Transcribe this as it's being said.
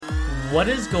What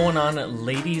is going on,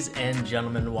 ladies and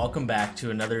gentlemen? Welcome back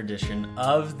to another edition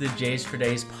of the Jays for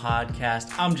Days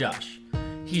podcast. I'm Josh.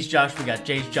 He's Josh. We got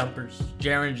Jays Jumpers,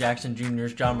 Jaren Jackson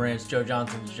Jr.'s, John Morant's, Joe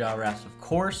Johnson's, Ja Rass, of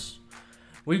course.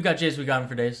 We've got Jays. We got him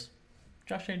for days.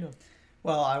 Josh, how you doing?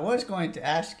 Well, I was going to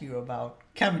ask you about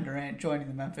Kevin Durant joining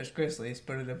the Memphis Grizzlies,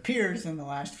 but it appears in the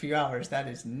last few hours that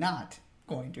is not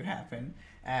going to happen,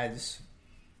 as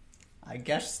I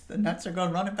guess the Nets are going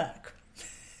to run it back.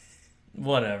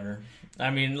 Whatever. I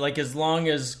mean, like, as long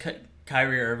as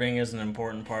Kyrie Irving is an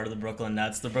important part of the Brooklyn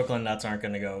Nets aren't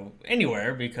going to go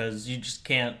anywhere because you just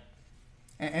can't.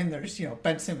 And there's,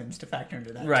 Ben Simmons to factor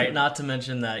into that, right, too. Not to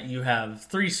mention that you have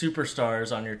three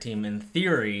superstars on your team in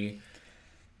theory,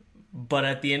 but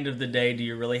at the end of the day, do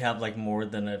you really have, like, more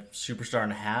than a superstar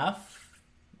and a half?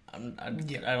 I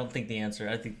don't think the answer.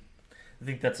 I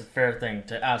think that's a fair thing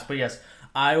to ask. But yes,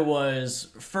 I was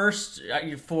first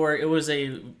it was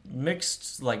a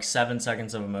mixed, like, 7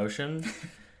 seconds of emotion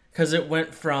because it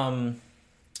went from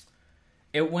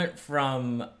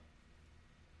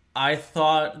I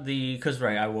thought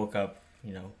I woke up,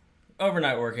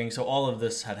 overnight working, so all of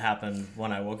this had happened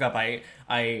when I woke up.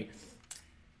 I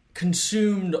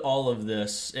consumed all of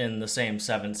this in the same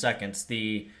 7 seconds.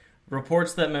 The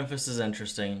reports that Memphis is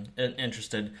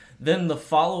interested. Then the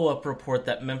follow-up report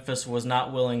that Memphis was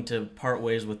not willing to part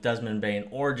ways with Desmond Bane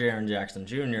or Jaren Jackson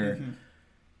Jr. Mm-hmm.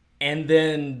 And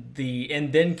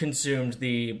then consumed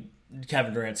the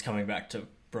Kevin Durant's coming back to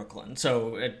Brooklyn.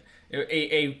 So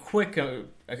a quick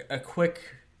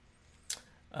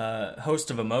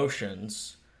host of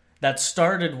emotions that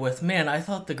started with, man, I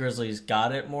thought the Grizzlies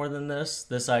got it more than this.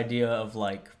 This idea of,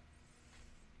 like,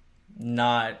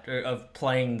 of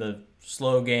playing the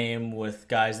slow game with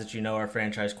guys that are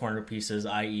franchise corner pieces,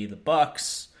 i.e. the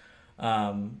Bucks,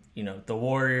 the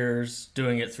Warriors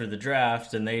doing it through the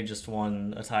draft, and they just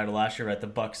won a title last year. Right, the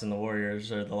Bucks and the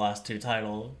Warriors are the last two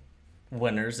title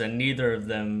winners, and neither of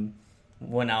them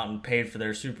went out and paid for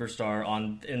their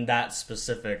superstar in that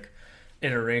specific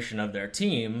iteration of their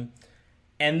team.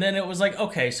 And then it was like,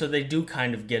 okay, so they do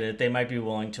kind of get it. They might be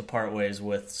willing to part ways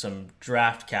with some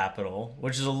draft capital,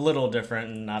 which is a little different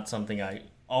and not something I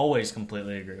always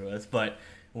completely agree with. But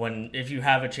if you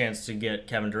have a chance to get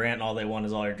Kevin Durant and all they want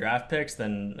is all your draft picks,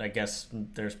 then I guess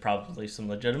there's probably some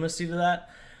legitimacy to that.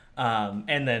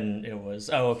 And then it was,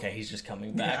 okay, he's just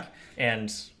coming back. Yeah.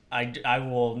 And I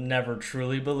will never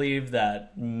truly believe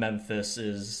that Memphis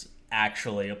is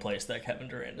actually a place that Kevin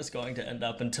Durant is going to end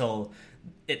up until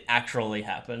it actually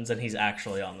happens and he's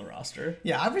actually on the roster.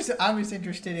 Yeah, I was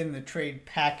interested in the trade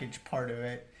package part of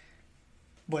it,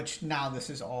 which now this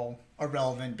is all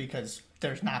irrelevant because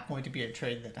there's not going to be a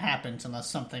trade that happens unless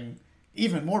something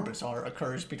even more bizarre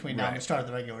occurs between now and the start of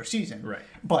the regular season. Right.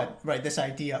 But this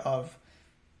idea of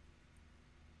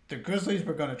the Grizzlies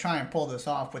were going to try and pull this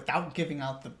off without giving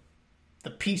out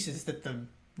the pieces that the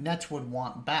Nets would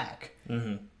want back.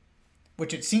 Mm-hmm.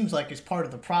 Which it seems like is part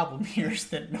of the problem here is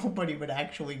that nobody would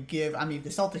actually give. I mean, the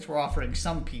Celtics were offering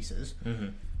some pieces, mm-hmm.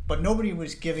 but nobody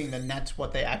was giving the Nets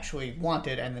what they actually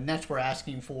wanted, and the Nets were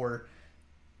asking for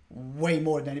way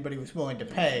more than anybody was willing to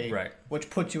pay, right. Which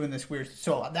puts you in this weird...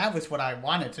 So that was what I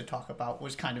wanted to talk about,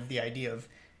 was kind of the idea of,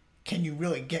 can you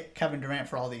really get Kevin Durant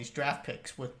for all these draft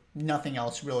picks with nothing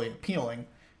else really appealing?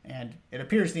 And it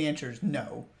appears the answer is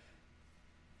no.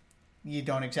 You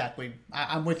don't exactly...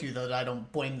 I'm with you, though, that I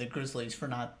don't blame the Grizzlies for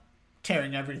not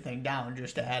tearing everything down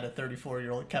just to add a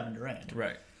 34-year-old Kevin Durant.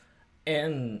 Right.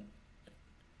 And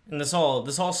this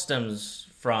all stems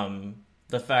from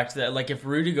the fact that, like, if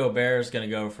Rudy Gobert is going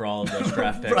to go for all of those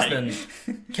draft picks, then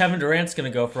Kevin Durant's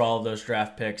going to go for all of those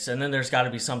draft picks, and then there's got to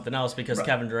be something else because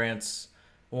Kevin Durant's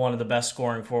one of the best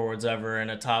scoring forwards ever and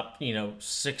a top,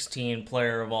 16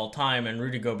 player of all time, and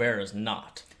Rudy Gobert is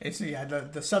not. It's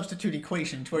the substitute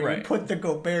equation to where you put the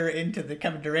Gobert into the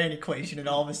Kevin Durant equation and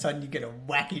all of a sudden you get a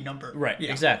wacky number. Right,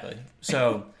 exactly.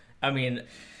 So, I mean,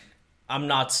 I'm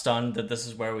not stunned that this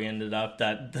is where we ended up,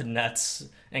 that the Nets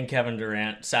and Kevin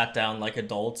Durant sat down like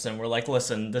adults and were like,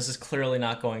 listen, this is clearly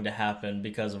not going to happen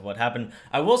because of what happened.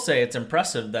 I will say it's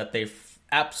impressive that they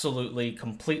absolutely,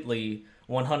 completely,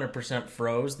 100%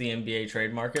 froze the NBA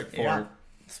trade market for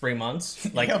 3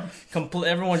 months. Like,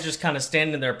 everyone's just kind of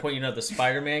standing there, the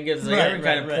Spider-Man gets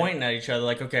pointing at each other,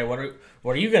 like, okay, what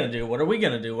are you going to do? What are we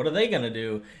going to do? What are they going to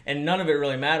do? And none of it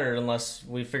really mattered unless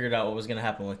we figured out what was going to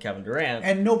happen with Kevin Durant.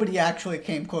 And nobody actually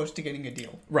came close to getting a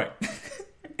deal. Right.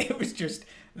 It was just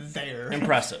there.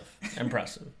 Impressive.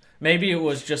 Maybe it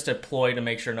was just a ploy to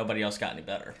make sure nobody else got any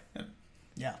better.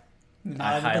 Yeah.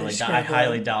 I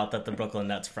highly doubt that the Brooklyn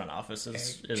Nets front office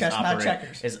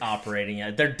is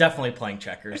operating. They're definitely playing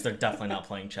checkers. They're definitely not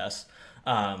playing chess.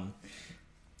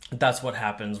 that's what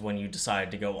happens when you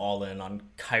decide to go all in on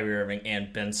Kyrie Irving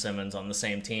and Ben Simmons on the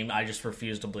same team. I just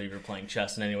refuse to believe you're playing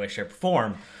chess in any way, shape, or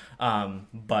form.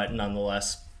 But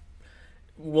nonetheless,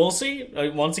 we'll see.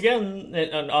 Once again,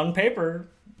 on paper,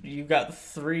 you got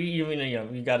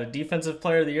you got a defensive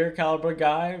player of the year caliber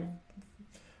guy,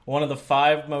 one of the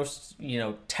 5 most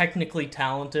technically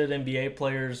talented NBA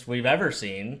players we've ever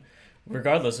seen,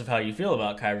 regardless of how you feel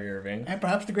about Kyrie Irving. And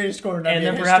perhaps the greatest scorer in NBA history.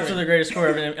 And then perhaps the greatest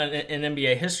scorer in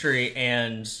NBA history,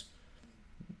 and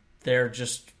they're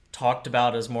just talked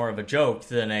about as more of a joke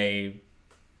than a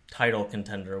title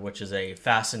contender, which is a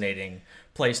fascinating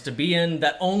place to be in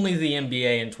that only the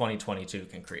NBA in 2022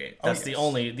 can create. That's the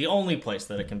only place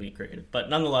that it can be created. But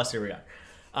nonetheless, here we are.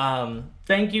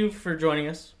 Thank you for joining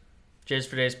us. Jays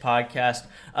for Days podcast,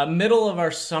 middle of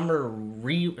our summer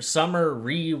rewind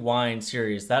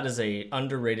series. That is a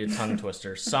underrated tongue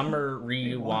twister. Summer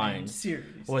rewind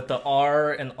series with the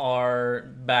R and R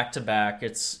back to back.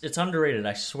 It's underrated.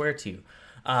 I swear to you.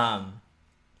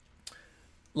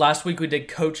 Last week we did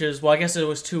coaches. Well, I guess it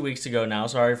was 2 weeks ago now.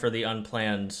 Sorry for the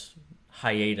unplanned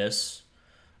hiatus.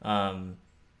 But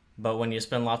when you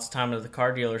spend lots of time at the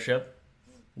car dealership,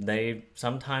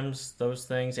 sometimes those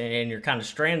things, and you're kind of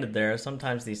stranded there,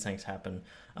 sometimes these things happen.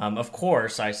 Of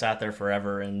course, I sat there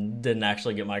forever and didn't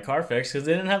actually get my car fixed because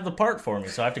they didn't have the part for me,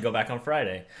 so I have to go back on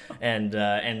Friday and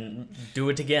do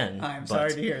it again. I'm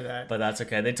sorry to hear that. But that's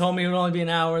okay. They told me it would only be an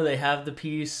hour. They have the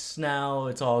piece now.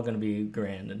 It's all going to be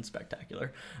grand and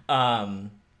spectacular. So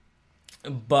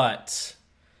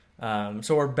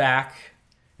we're back.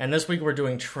 And this week we're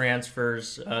doing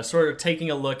transfers, sort of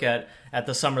taking a look at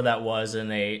the summer that was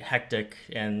in a hectic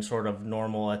and sort of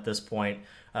normal at this point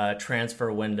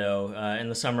transfer window in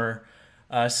the summer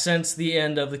since the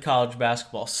end of the college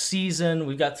basketball season.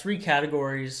 We've got 3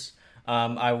 categories.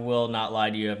 I will not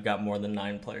lie to you. I've got more than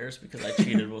 9 players because I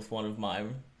cheated with one of my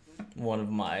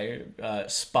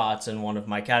spots in one of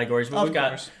my categories.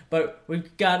 But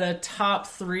we've got a top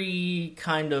 3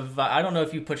 kind of. I don't know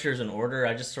if you put yours in order.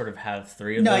 I just sort of have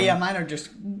 3 of them. No, yeah, mine are just.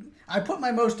 I put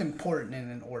my most important in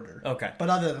an order. Okay. But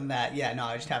other than that, yeah, no,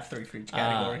 I just have 3 for each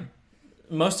category.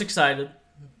 Most excited.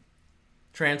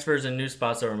 Transfers and new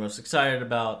spots that we're most excited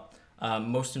about.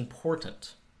 Most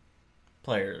important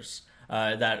players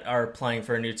that are playing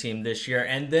for a new team this year.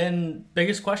 And then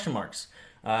biggest question marks.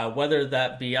 Whether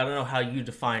that be, I don't know how you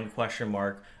define question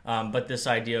mark, but this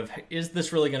idea of, is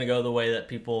this really going to go the way that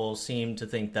people seem to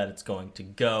think that it's going to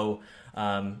go,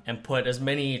 and put as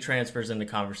many transfers into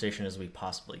conversation as we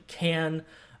possibly can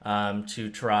to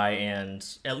try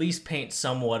and at least paint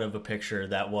somewhat of a picture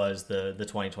that was the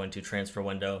 2022 transfer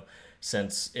window,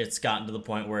 since it's gotten to the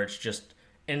point where it's just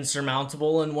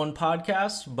insurmountable in one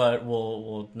podcast, but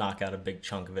we'll knock out a big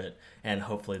chunk of it and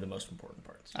hopefully the most important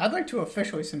parts. I'd like to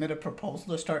officially submit a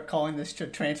proposal to start calling this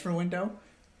transfer window.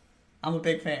 I'm a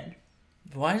big fan.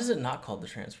 Why is it not called the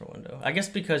transfer window? I guess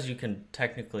because you can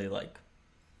technically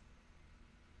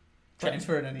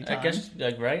transfer at any time. I guess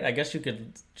right. I guess you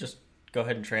could just go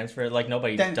ahead and transfer it.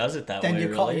 Nobody does it that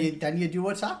way. Then you do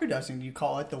what soccer does, and you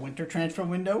call it the winter transfer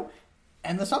window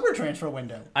and the summer transfer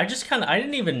window. I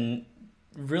didn't even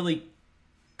really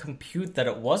compute that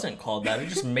it wasn't called that. It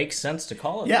just makes sense to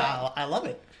call it that. Yeah, I love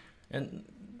it. And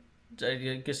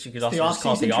I guess you could also just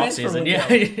call it the off-season. Yeah.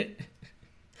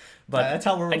 But that's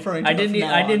how we're referring to it from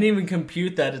now I didn't on. even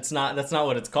compute that that's not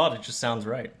what it's called. It just sounds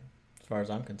right, as far as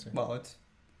I'm concerned. Well, it's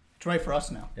right for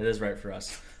us now. It is right for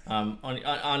us. On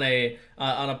a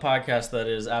podcast that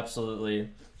is absolutely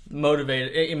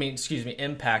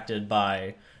impacted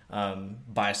by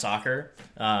soccer.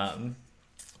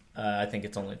 I think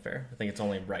it's only fair. I think it's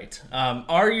only right.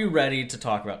 Are you ready to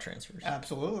talk about transfers?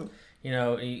 Absolutely.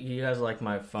 You guys like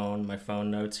my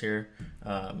phone notes here.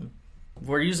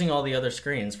 We're using all the other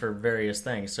screens for various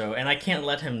things. And I can't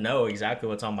let him know exactly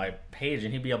what's on my page,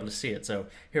 and he'd be able to see it. So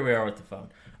here we are with the phone.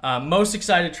 Most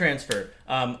excited transfer.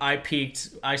 I peeked.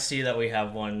 I see that we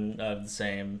have one of the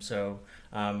same. So,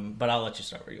 but I'll let you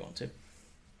start where you want to.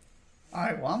 All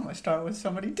right. Well, I'm going to start with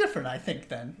somebody different, I think,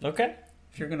 then. Okay.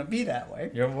 If you're going to be that way.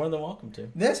 You're more than welcome to.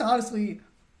 This, honestly,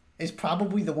 is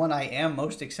probably the one I am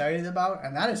most excited about,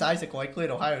 and that is Isaac Likely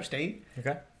at Ohio State.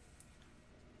 Okay.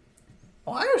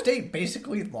 Ohio State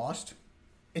basically lost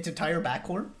its entire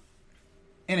backcourt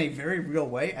in a very real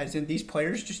way, as in these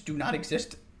players just do not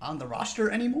exist on the roster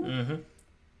anymore. Mm-hmm.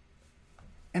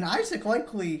 And Isaac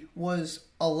Likely was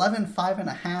 11,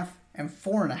 5.5, and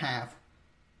 4.5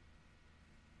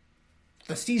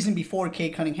 the season before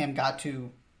Cade Cunningham got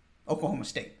to Oklahoma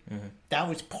State. Mm-hmm. That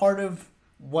was part of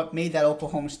what made that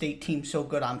Oklahoma State team so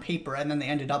good on paper, and then they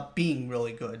ended up being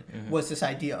really good, was this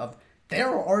idea of there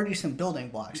were already some building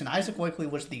blocks, and Isaac Likely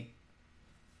was the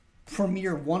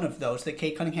premier one of those that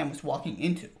Cade Cunningham was walking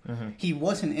into. He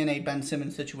wasn't in a Ben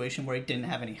Simmons situation where he didn't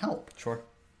have any help. Sure.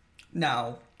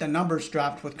 Now, the numbers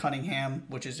dropped with Cunningham,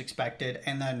 which is expected,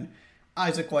 and then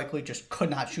Isaac Likely just could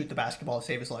not shoot the basketball to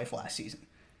save his life last season.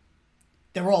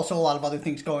 There were also a lot of other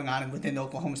things going on within the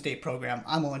Oklahoma State program.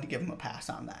 I'm willing to give him a pass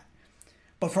on that.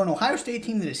 But for an Ohio State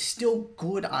team that is still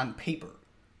good on paper,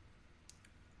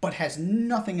 but has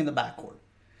nothing in the backcourt,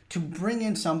 to bring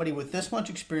in somebody with this much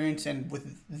experience and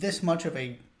with this much of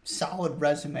a solid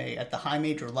resume at the high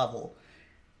major level,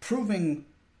 proving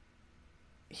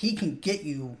he can get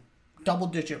you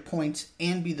double-digit points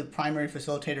and be the primary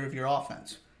facilitator of your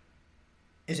offense,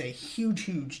 is a huge,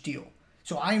 huge deal.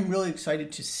 So I'm really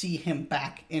excited to see him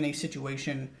back in a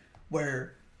situation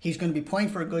where he's going to be playing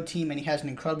for a good team and he has an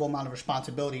incredible amount of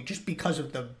responsibility just because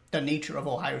of the nature of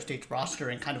Ohio State's roster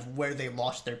and kind of where they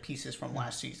lost their pieces from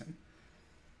last season.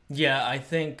 Yeah, I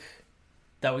think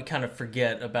that we kind of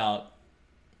forget about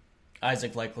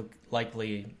Isaac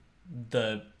Likely,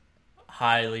 the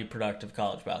highly productive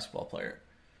college basketball player.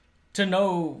 To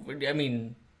know, I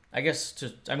mean, he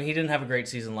didn't have a great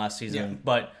season last season,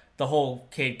 but the whole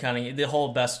Cade Cunningham, the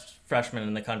whole best freshman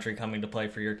in the country coming to play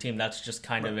for your team, that's just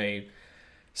kind of a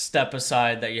step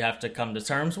aside that you have to come to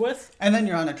terms with. And then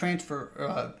you're on a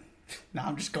transfer. Now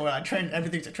I'm just going on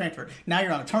everything's a transfer. Now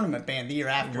you're on a tournament ban the year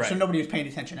after, so nobody was paying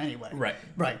attention anyway.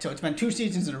 Right. So it's been 2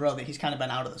 seasons in a row that he's kind of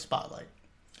been out of the spotlight.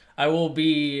 I will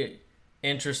be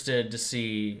interested to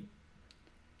see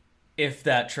if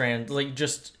that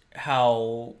just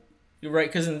how, right?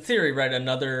 Because in theory, right,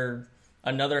 another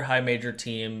high major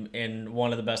team in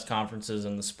one of the best conferences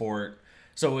in the sport.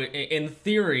 So in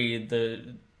theory,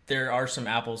 there are some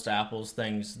apples to apples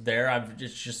things there.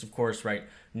 It's just, of course, right,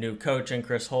 new coach and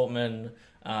Chris Holtmann,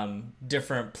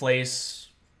 different place,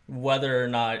 whether or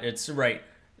not it's right,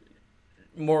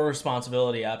 more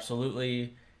responsibility,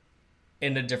 absolutely.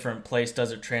 In a different place,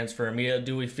 does it transfer immediately?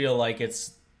 Do we feel like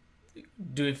it's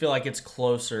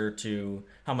closer to,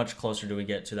 how much closer do we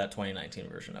get to that 2019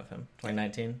 version of him?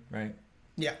 2019, right?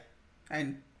 Yeah.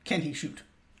 And can he shoot?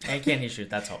 And can he shoot?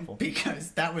 That's helpful.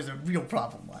 Because that was a real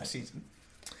problem last season.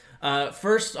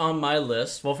 First on my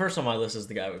list is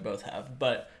the guy we both have,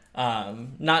 but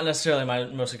not necessarily my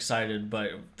most excited,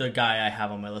 but the guy I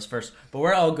have on my list first. But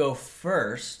where I'll go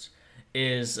first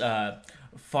is Fardaws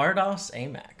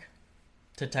Aimaq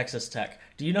to Texas Tech.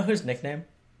 Do you know his nickname?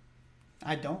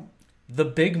 I don't. The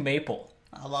Big Maple.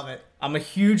 I love it. I'm a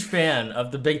huge fan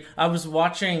of the Big... I was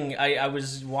watching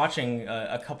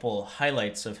a couple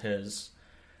highlights of his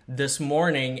this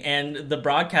morning, and the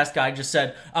broadcast guy just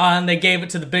said, and they gave it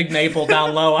to the Big Maple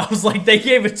down low. I was like, they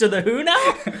gave it to the who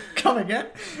now? Come again?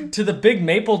 To the Big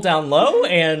Maple down low,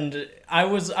 and I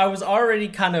was already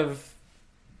kind of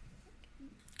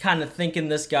thinking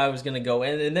this guy was going to go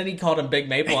in, and then he called him Big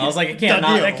Maple. I was like,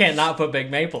 I can't not put Big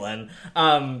Maple in.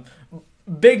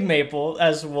 Big Maple,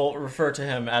 as we'll refer to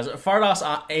him as, Fardaws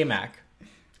Aimaq.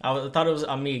 I thought it was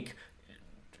Amik.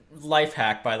 Life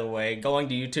hack, by the way. Going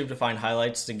to YouTube to find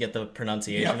highlights to get the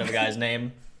pronunciation of a guy's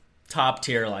name. Top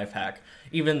tier life hack.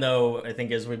 Even though, I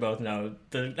think as we both know,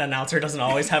 the announcer doesn't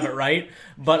always have it right.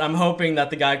 But I'm hoping that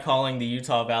the guy calling the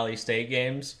Utah Valley State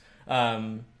games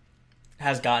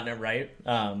has gotten it right.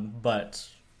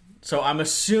 So I'm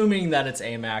assuming that it's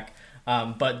Aimaq.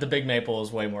 But the Big Maple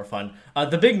is way more fun.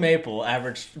 The Big Maple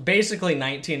averaged basically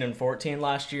 19 and 14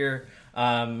 last year.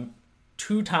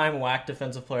 2-time WAC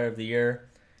Defensive Player of the Year.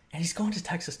 And he's going to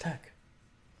Texas Tech,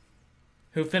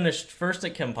 who finished first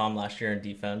at KenPom last year in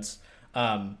defense.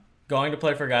 Going to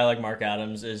play for a guy like Mark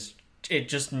Adams it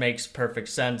just makes perfect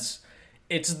sense.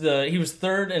 He was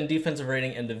third in defensive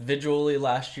rating individually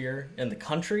last year in the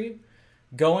country.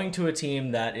 Going to a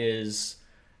team that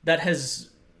has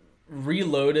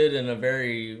reloaded in a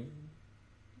very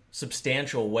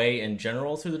substantial way in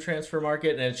general through the transfer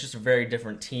market, and it's just a very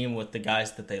different team with the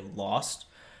guys that they lost.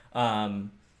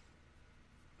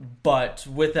 But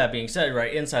with that being said,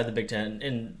 right, inside the Big Ten,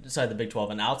 inside the Big 12,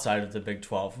 and outside of the Big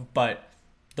 12, but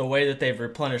the way that they've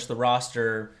replenished the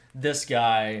roster, this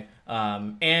guy,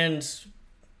 and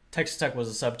Texas Tech was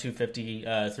a sub 250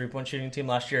 3-point shooting team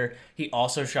last year. He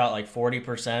also shot like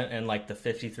 40% in like the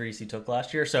 53s he took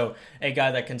last year. So a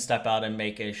guy that can step out and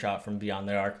make a shot from beyond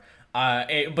the arc.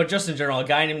 But just in general, a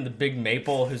guy named the Big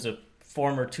Maple, who's a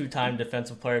former 2-time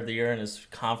Defensive Player of the Year in his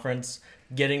conference,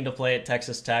 getting to play at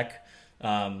Texas Tech.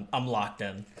 I'm locked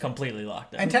in, completely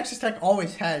locked in. And Texas Tech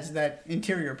always has that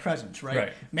interior presence,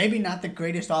 right? Maybe not the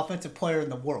greatest offensive player in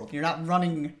the world. You're not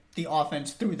running the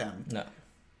offense through them. No.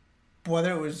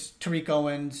 Whether it was Tariq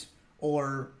Owens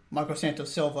or Marco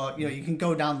Santos Silva, you can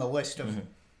go down the list of.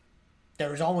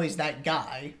 There's always that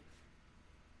guy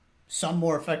some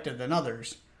more effective than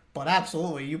others. But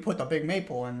absolutely, you put the Big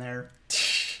Maple in there,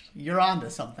 you're onto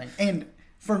something. And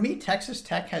for me, Texas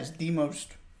Tech has the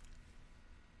most,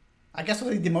 I guess,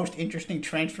 the most interesting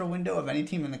transfer window of any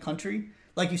team in the country.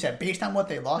 Like you said, based on what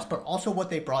they lost, but also what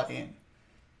they brought in.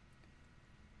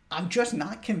 I'm just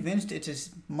not convinced it's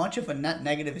as much of a net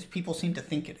negative as people seem to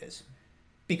think it is.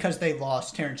 Because they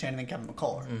lost Terrence Shannon and Kevin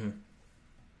McCullough. Mm-hmm.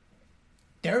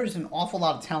 There is an awful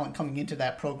lot of talent coming into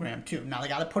that program, too. Now, they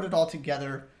got to put it all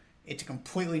together. It's a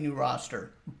completely new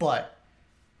roster. But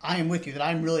I am with you that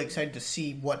I'm really excited to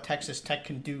see what Texas Tech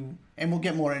can do. And we'll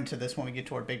get more into this when we get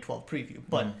to our Big 12 preview.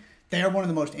 But they are one of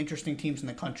the most interesting teams in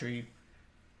the country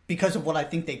because of what I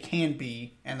think they can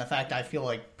be and the fact I feel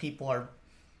like people are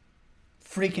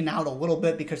freaking out a little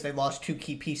bit because they lost 2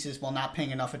 key pieces while not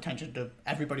paying enough attention to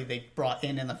everybody they brought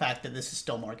in and the fact that this is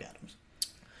still Mark Adams.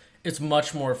 It's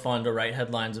much more fun to write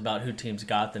headlines about who teams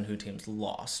got than who teams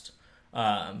lost.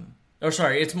 Other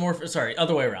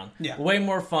way around. Yeah. Way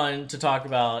more fun to talk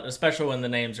about, especially when the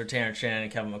names are Terrence Shannon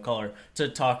and Kevin McCullough, to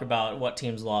talk about what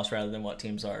teams lost rather than what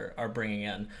teams are bringing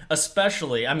in.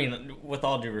 Especially, I mean, with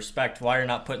all due respect, why you're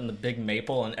not putting the Big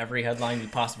Maple in every headline you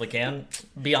possibly can,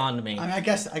 beyond me. I mean, I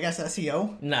guess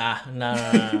SEO.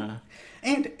 Nah.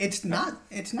 And it's not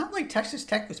like Texas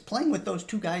Tech was playing with those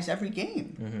 2 guys every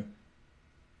game. Mm-hmm.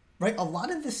 Right? A lot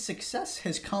of this success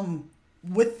has come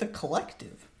with the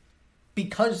collective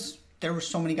because there were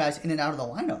so many guys in and out of the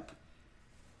lineup.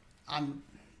 I'm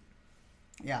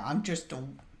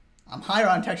higher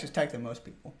on Texas Tech than most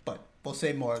people, but we'll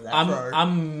say more of that.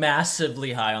 I'm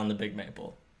massively high on the Big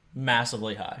Maple.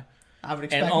 Massively high. I would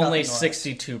expect and only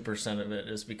 62% of it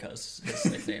is because his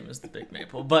nickname is the Big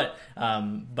Maple. But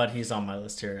he's on my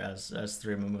list here as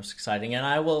 3 of my most exciting, and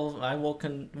I will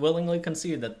willingly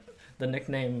concede that the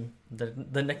nickname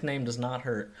does not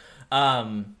hurt.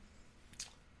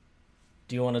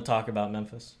 Do you want to talk about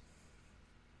Memphis?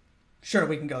 Sure,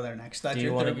 we can go there next. That's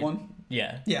your third one?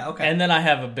 Yeah. Yeah, okay. And then I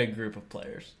have a big group of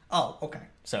players. Oh, okay.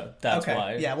 So that's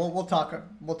why. Yeah, we'll talk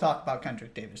about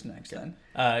Kendrick Davis next then.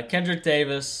 Kendrick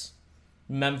Davis,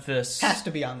 Memphis. Has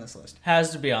to be on this list.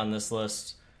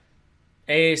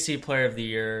 AAC Player of the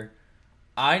Year.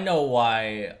 I know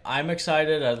why I'm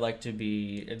excited. I'd like for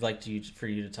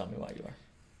you to tell me why you are.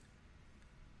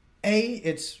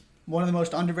 It's one of the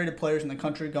most underrated players in the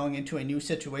country going into a new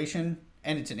situation,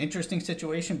 and it's an interesting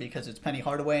situation because it's Penny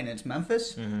Hardaway and it's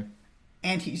Memphis. Mm-hmm.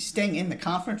 And he's staying in the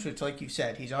conference, which, like you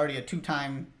said, he's already a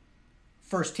 2-time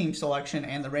first-team selection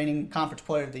and the reigning Conference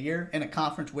Player of the Year in a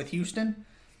conference with Houston.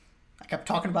 I kept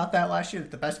talking about that last year,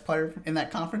 that the best player in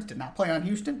that conference did not play on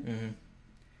Houston. Mm-hmm.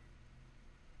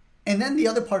 And then the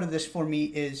other part of this for me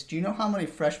is, do you know how many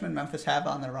freshmen Memphis have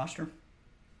on their roster?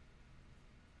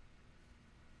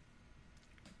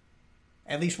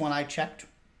 At least when I checked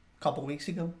a couple weeks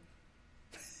ago.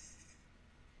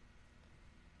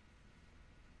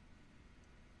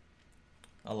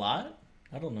 A lot?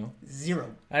 I don't know.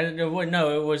 0. I didn't know.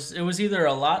 No, it was either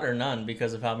a lot or none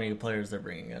because of how many players they're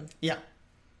bringing in. Yeah.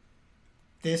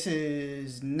 This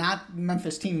is not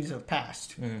Memphis teams of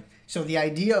past. Mm-hmm. So the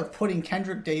idea of putting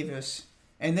Kendrick Davis,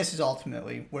 and this is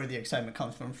ultimately where the excitement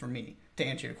comes from for me, to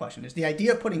answer your question, is the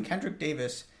idea of putting Kendrick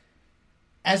Davis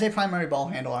as a primary ball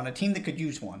handler on a team that could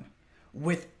use one,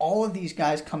 with all of these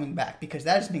guys coming back, because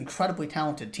that is an incredibly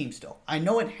talented team still. I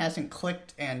know it hasn't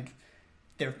clicked, and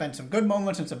there have been some good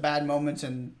moments and some bad moments,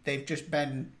 and they've just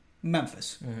been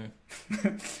Memphis,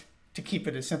 to keep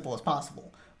it as simple as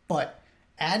possible. But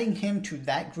adding him to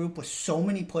that group with so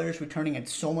many players returning and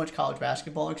so much college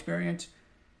basketball experience,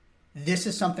 this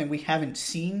is something we haven't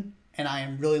seen, and I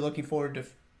am really looking forward to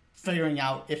figuring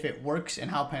out if it works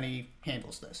and how Penny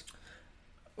handles this.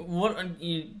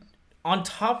 On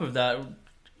top of that,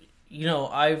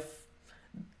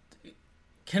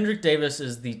 Kendrick Davis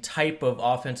is the type of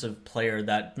offensive player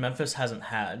that Memphis hasn't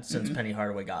had since Penny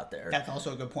Hardaway got there. That's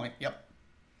also a good point. Yep.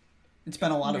 It's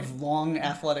been a lot of long,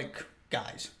 athletic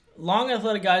guys. Long,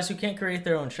 athletic guys who can't create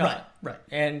their own shot. Right.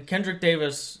 And Kendrick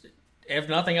Davis, if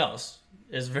nothing else,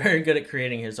 is very good at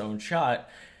creating his own shot.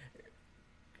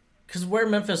 Because where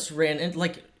Memphis ran in,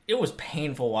 it was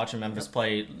painful watching Memphis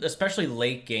play, especially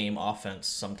late game offense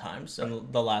sometimes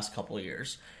in the last couple of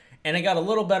years. And it got a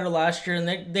little better last year,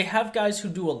 and they have guys who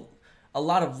do a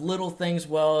lot of little things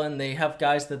well, and they have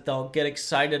guys that they'll get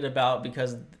excited about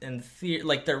because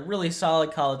they're really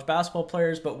solid college basketball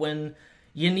players, but when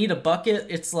you need a bucket,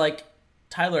 it's like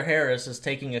Tyler Harris is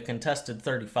taking a contested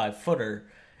 35-footer,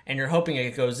 and you're hoping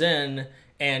it goes in,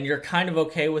 and you're kind of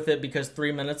okay with it because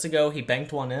 3 minutes ago he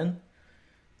banked one in.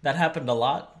 That happened a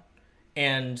lot.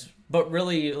 But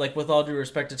really, with all due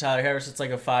respect to Tyler Harris, it's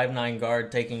like a 5'9" guard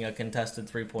taking a contested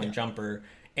 3-point jumper,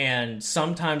 And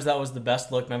sometimes that was the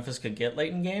best look Memphis could get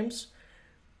late in games.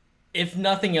 If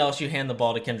nothing else, you hand the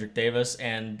ball to Kendrick Davis,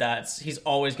 and he's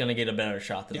always going to get a better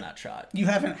shot than that shot. You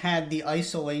haven't had the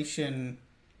isolation.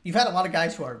 You've had a lot of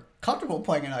guys who are comfortable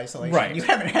playing in isolation. Right. You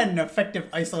haven't had an effective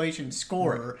isolation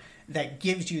scorer that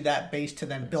gives you that base to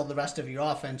then build the rest of your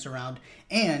offense around.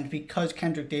 And because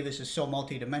Kendrick Davis is so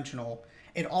multidimensional,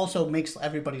 it also makes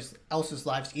everybody else's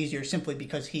lives easier simply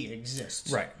because he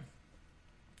exists. Right.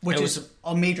 Which is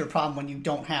a major problem when you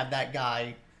don't have that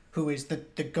guy who is the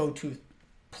go-to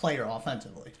player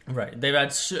offensively. Right. They've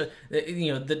had,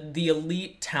 the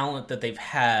elite talent that they've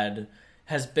had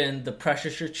has been the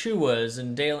Precious Achiuwas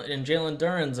and Jalen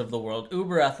Duren's of the world,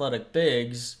 uber athletic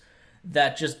bigs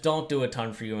that just don't do a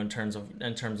ton for you in terms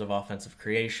of offensive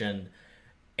creation.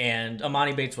 And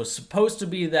Amani Bates was supposed to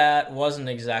be that, wasn't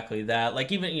exactly that.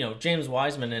 Like even James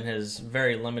Wiseman in his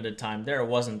very limited time there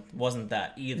wasn't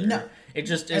that either. No, it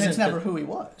just and isn't. It's never who he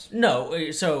was.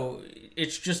 No, so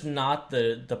it's just not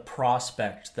the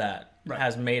prospect that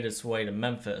has made its way to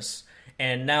Memphis.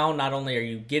 And now not only are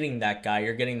you getting that guy,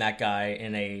 you're getting that guy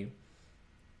in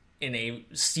a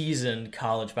seasoned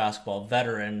college basketball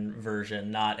veteran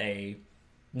version, not a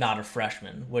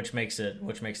freshman, which makes it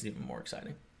even more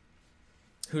exciting.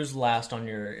 Who's last on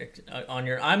your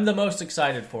I'm the most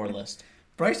excited for list?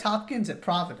 Bryce Hopkins at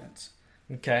Providence.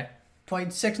 Okay. Played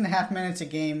 6.5 minutes a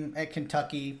game at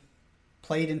Kentucky.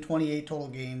 Played in 28 total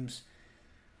games.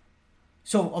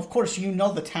 So, of course,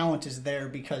 the talent is there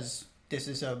because this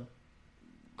is a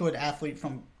good athlete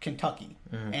from Kentucky.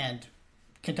 Mm-hmm. And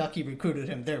Kentucky recruited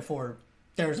him. Therefore,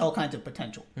 there's all kinds of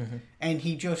potential. Mm-hmm. And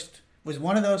he just was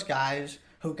one of those guys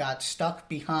who got stuck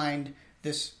behind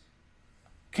this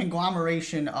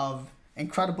conglomeration of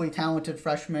incredibly talented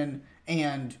freshmen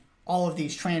and all of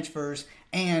these transfers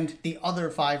and the other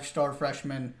 5-star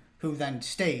freshmen who then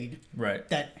stayed. Right.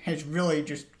 That has really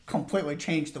just completely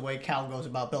changed the way Cal goes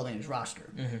about building his roster.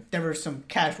 Mm-hmm. There were some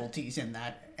casualties in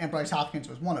that, and Bryce Hopkins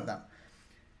was one of them.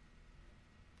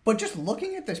 But just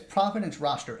looking at this Providence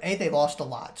roster, A, they lost a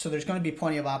lot, so there's going to be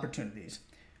plenty of opportunities.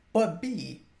 But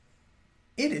B,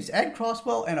 it is Ed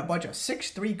Crosswell and a bunch of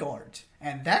 6'3" guards,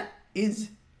 and that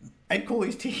is Ed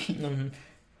Cooley's team. Mm-hmm.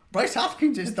 Bryce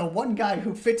Hopkins is the one guy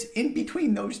who fits in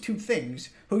between those two things,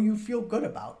 who you feel good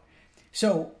about.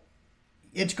 So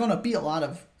it's going to be a lot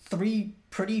of 3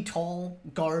 pretty tall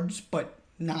guards, but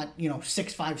not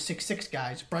 6'5", 6'6"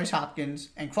 guys. Bryce Hopkins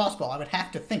and Crosswell, I would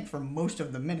have to think, for most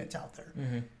of the minutes out there.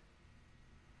 Mm-hmm.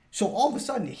 So all of a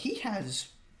sudden, he has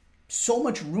so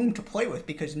much room to play with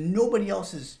because nobody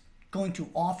else is going to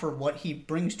offer what he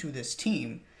brings to this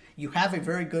team. You have a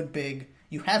very good big.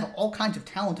 You have all kinds of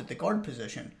talent at the guard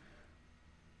position.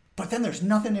 But then there's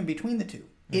nothing in between the two.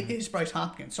 Mm-hmm. It is Bryce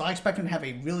Hopkins. So I expect him to have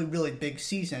a really, really big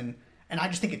season. And I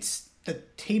just think the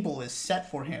table is set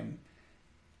for him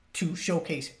to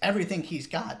showcase everything he's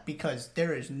got because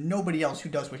there is nobody else who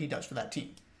does what he does for that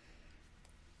team.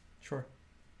 Sure.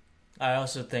 I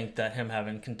also think that him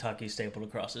having Kentucky stapled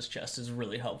across his chest is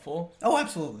really helpful. Oh,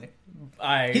 absolutely.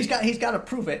 He's got to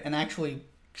prove it and actually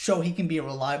show he can be a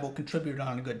reliable contributor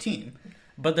on a good team.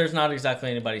 But there's not exactly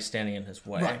anybody standing in his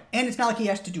way. Right. And it's not like he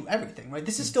has to do everything, right?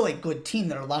 This is still a good team.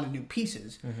 There are a lot of new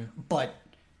pieces. Mm-hmm. But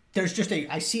there's just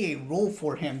I see a role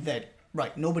for him that,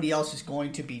 right, nobody else is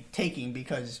going to be taking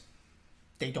because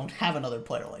they don't have another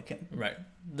player like him. Right.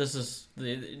 This is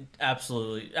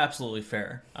absolutely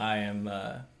fair. I'm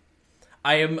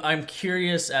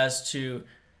curious as to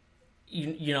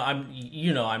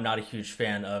I'm not a huge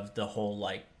fan of the whole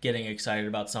getting excited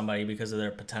about somebody because of their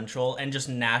potential, and just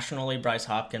nationally Bryce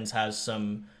Hopkins has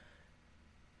some.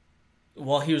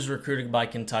 Well, he was recruited by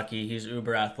Kentucky. He's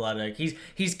uber athletic.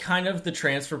 He's kind of the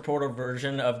transfer portal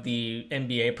version of the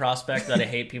NBA prospect that I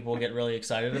hate people get really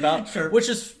excited about. Sure. Which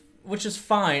is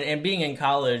fine. And being in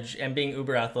college and being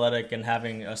uber athletic and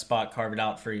having a spot carved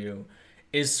out for you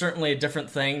is certainly a different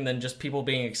thing than just people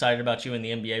being excited about you in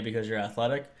the NBA because you're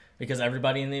athletic. Because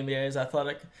everybody in the NBA is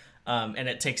athletic. And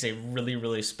it takes a really,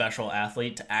 really special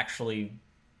athlete to actually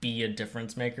be a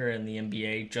difference maker in the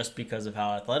NBA just because of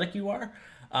how athletic you are.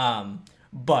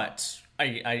 But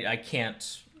I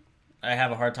can't. I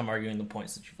have a hard time arguing the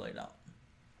points that you've laid out.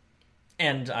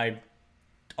 And I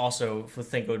also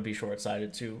think it would be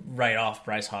short-sighted to write off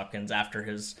Bryce Hopkins after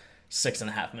his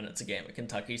 6.5 minutes a game at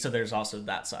Kentucky. So there's also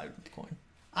that side of the coin.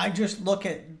 I just look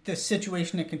at the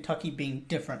situation at Kentucky being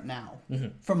different now,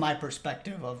 mm-hmm. from my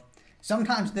perspective of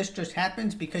sometimes this just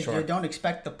happens because you don't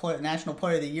expect the National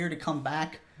Player of the Year to come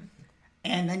back,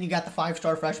 and then you got the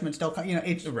 5-star freshman still.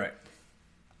 It's right.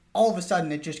 All of a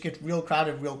sudden it just gets real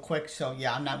crowded real quick. So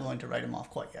yeah, I'm not willing to write him off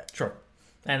quite yet. Sure,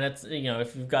 and it's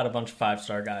if you've got a bunch of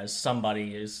 5-star guys,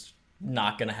 somebody is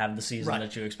not going to have the season Right.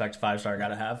 that you expect a 5-star guy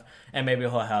to have, and maybe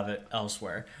he'll have it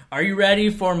elsewhere. Are you ready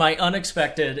for my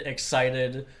unexpected,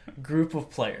 excited group of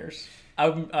players?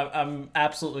 I'm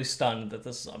absolutely stunned that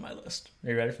this is on my list.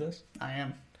 Are you ready for this? I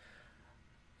am.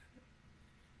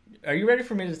 Are you ready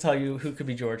for me to tell you who could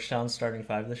be Georgetown's starting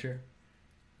 5 this year?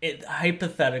 It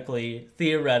hypothetically,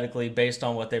 theoretically, based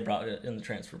on what they brought in the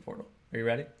transfer portal. Are you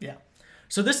ready? Yeah.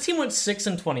 So this team went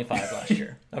 6-25 last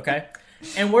year. Okay,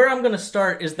 and where I'm going to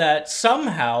start is that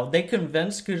somehow they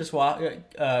convinced Qudus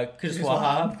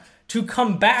Wahab to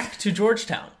come back to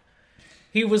Georgetown.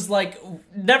 He was like,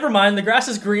 "Never mind, the grass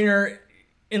is greener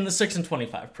in the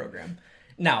 6-25 program."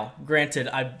 Now, granted,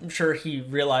 I'm sure he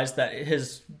realized that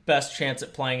his best chance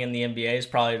at playing in the NBA is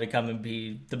probably to come and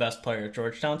be the best player at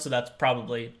Georgetown, so that's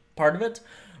probably part of it.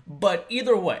 But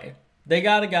either way, they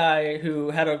got a guy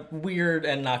who had a weird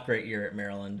and not great year at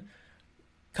Maryland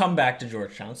come back to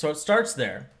Georgetown. So it starts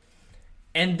there.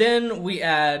 And then we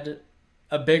add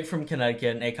a big from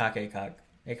Connecticut, and Akok.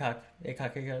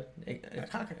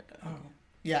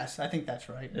 Yes, I think that's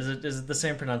right. Is it the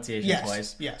same pronunciation Yes,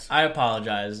 twice? yes. I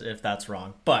apologize if that's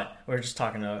wrong, but we're just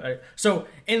talking about. So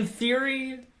in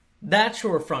theory, that's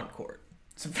your front court,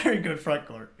 It's a very good front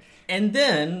court. and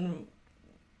then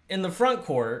in the front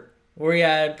court we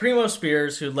had Primo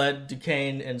Spears, who led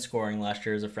Duquesne in scoring last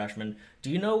year as a freshman. Do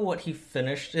you know what he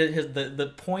finished?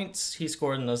 The points he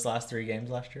scored in those last 3 games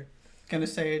last year? Gonna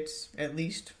say it's at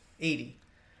least 80.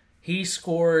 He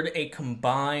scored a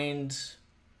combined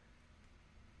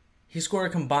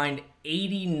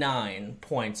 89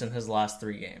 points in his last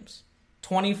 3 games.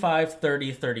 25,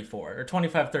 30, 34. Or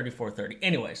 25, 34, 30.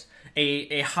 Anyways,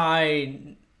 a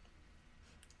high...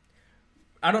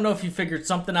 I don't know if he figured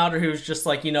something out or he was just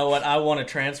like, you know what, I want to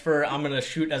transfer. I'm going to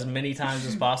shoot as many times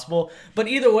as possible. But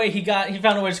either way, he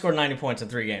found a way to score 90 points in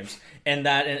 3 games. And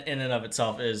that in and of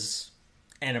itself is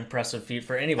an impressive feat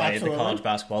for anybody Absolutely. at the college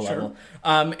basketball Sure. level.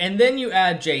 And then you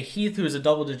add Jay Heath, who is a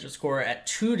double-digit scorer at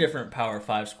 2 different Power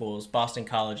 5 schools, Boston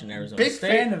College and Arizona Big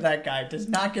State. fan of that guy. Does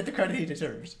not get the credit he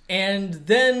deserves. And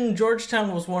then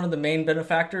Georgetown was one of the main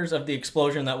benefactors of the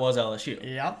explosion that was LSU.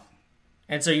 Yep.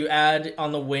 And so you add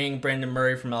on the wing Brandon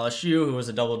Murray from LSU, who was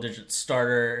a double-digit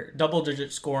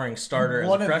scoring starter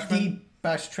One as a of freshman. the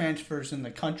best transfers in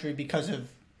the country because of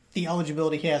the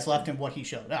eligibility he has left and what he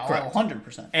showed. Oh, Correct.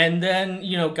 100%. And then,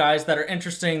 guys that are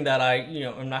interesting that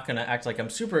I'm not going to act like I'm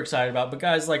super excited about, but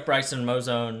guys like Bryson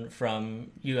Mozone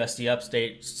from USD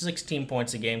Upstate, 16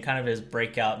 points a game, kind of his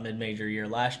breakout mid-major year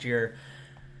last year.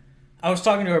 I was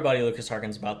talking to our buddy Lucas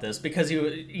Harkins about this because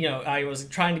I was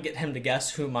trying to get him to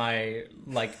guess who my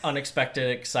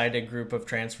unexpected, excited group of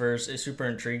transfers is super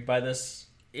intrigued by this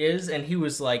is, and he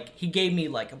was like, he gave me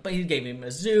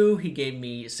Mizzou, he gave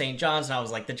me St. John's, and I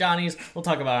was like, the Johnnies. We'll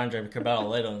talk about Andre Cabello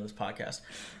later in this podcast.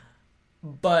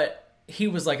 But he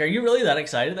was like, are you really that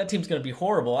excited? That team's going to be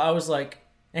horrible. I was like,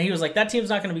 and he was like, that team's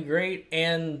not going to be great,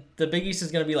 and the Big East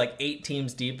is going to be 8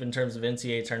 teams deep in terms of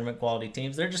NCAA tournament quality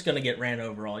teams. They're just going to get ran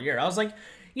over all year. I was like,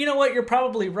 you know what? You're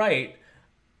probably right,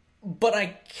 but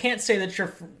I can't say that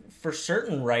you're for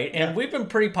certain right. And we've been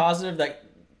pretty positive that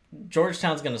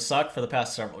Georgetown's going to suck for the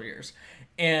past several years.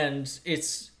 And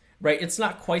it's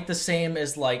not quite the same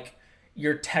as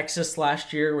your Texas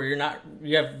last year where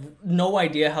you have no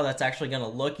idea how that's actually going to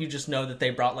look. You just know that they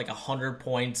brought 100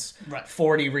 points, Right.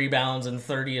 40 rebounds, and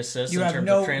 30 assists You in have terms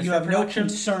no of transfer you have no production.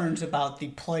 concerns about the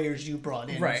players you brought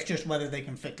in. Right. It's just whether they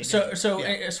can fit together.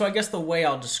 So I guess the way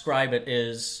I'll describe it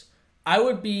is I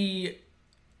would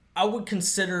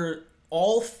consider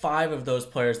all 5 of those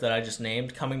players that I just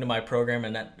named coming to my program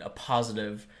and a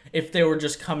positive. If they were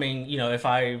just coming,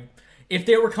 if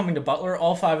they were coming to Butler,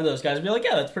 all 5 of those guys would be like,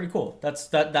 yeah, that's pretty cool. That's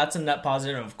a net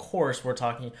positive. And of course, we're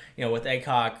talking, with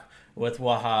Akok, with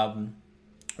Wahab,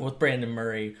 with Brandon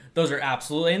Murray. Those are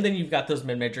absolutely. And then you've got those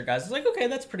mid-major guys. It's like, okay,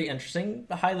 that's pretty interesting.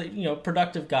 A highly,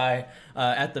 productive guy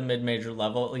at the mid-major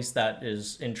level. At least that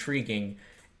is intriguing.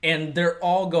 And they're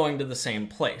all going to the same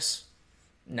place.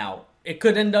 Now, it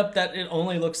could end up that it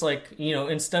only looks like,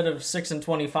 instead of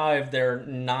 6-25, they're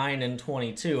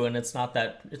 9-22, and it's not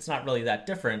really that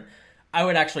different. I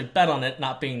would actually bet on it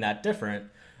not being that different.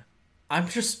 I'm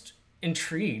just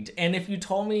intrigued. And if you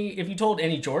told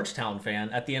any Georgetown fan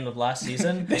at the end of last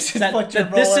season This is that what you're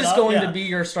this rolling is up, going yeah. to be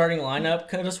your starting lineup,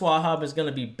 Qudus Wahab is going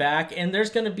to be back, and there's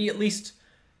going to be at least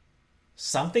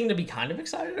something to be kind of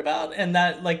excited about. And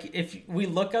that, if we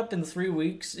look up in 3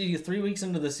 weeks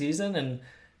into the season, and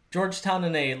Georgetown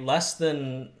in a less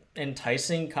than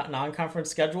enticing non-conference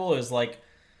schedule is 8-1,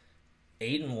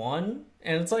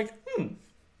 and it's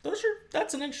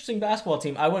that's an interesting basketball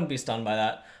team. I wouldn't be stunned by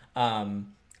that.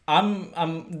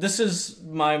 This is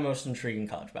my most intriguing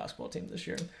college basketball team this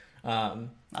year. Like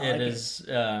is,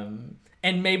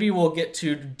 and maybe we'll get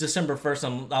to December 1st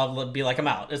and I'll be like, I'm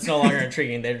out. It's no longer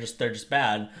intriguing. They're just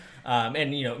bad. And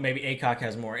maybe Aycock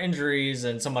has more injuries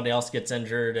and somebody else gets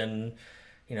injured, and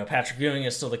Patrick Ewing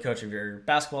is still the coach of your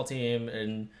basketball team,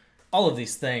 and all of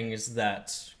these things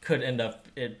that could end up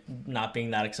it not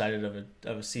being that excited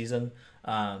of a season.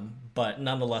 But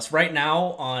nonetheless, right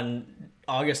now on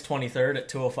August 23rd at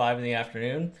 2:05 in the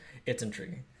afternoon, it's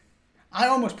intriguing. I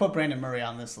almost put Brandon Murray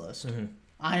on this list. Mm-hmm.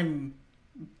 I'm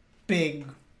big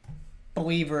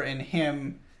believer in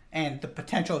him and the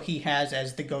potential he has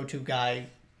as the go-to guy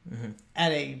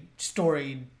at a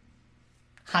storied,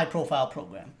 high-profile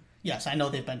program. Yes, I know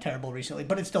they've been terrible recently,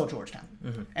 but it's still Georgetown.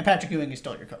 And Patrick Ewing is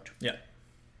still your coach. Yeah.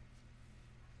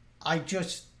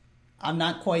 I'm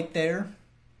not quite there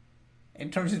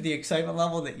in terms of the excitement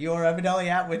level that you're evidently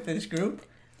at with this group,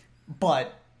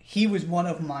 but he was one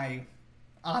of my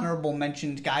honorable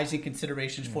mentioned guys in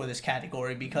considerations for this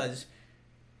category because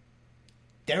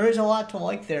there is a lot to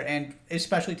like there, and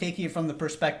especially taking it from the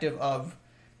perspective of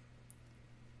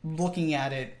looking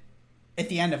at it at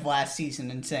the end of last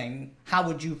season and saying, how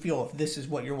would you feel if this is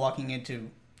what you're walking into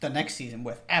the next season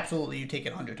with? Absolutely, you take it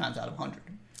 100 times out of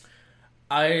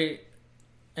 100.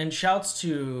 And shouts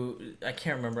to, I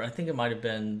can't remember, I think it might have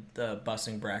been the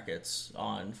Busting Brackets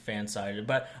on Fansided,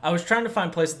 but I was trying to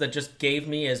find places that just gave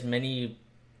me as many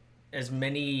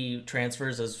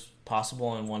transfers as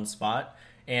possible in one spot,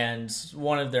 and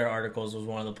one of their articles was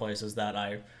one of the places that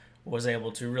I was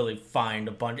able to really find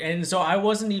a bunch. And so I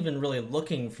wasn't even really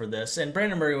looking for this, and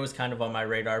Brandon Murray was kind of on my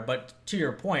radar, but to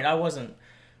your point, I wasn't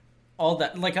all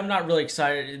that, like, I'm not really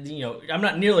excited, I'm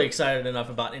not nearly excited enough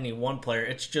about any one player.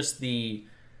 It's just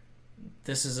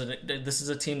this is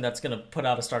a team that's going to put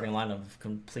out a starting line of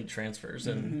complete transfers,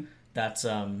 and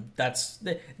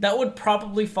that would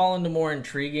probably fall into more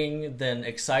intriguing than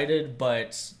excited,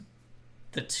 but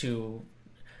the two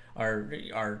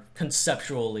are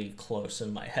conceptually close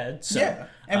in my head. So, yeah,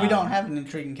 and we don't have an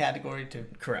intriguing category to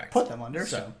put them under.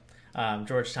 So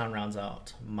Georgetown rounds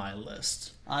out my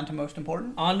list. On to most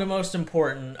important.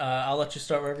 I'll let you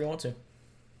start wherever you want to.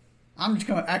 I'm just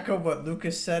going to echo what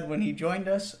Lucas said when he joined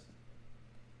us.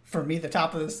 For me, the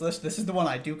top of this list, this is the one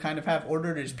I do kind of have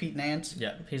ordered, is Pete Nance.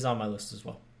 Yeah, he's on my list as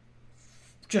well.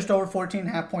 Just over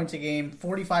 14.5 points a game,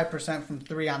 45% from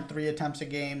 3-on-3 attempts a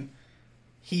game.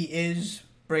 He is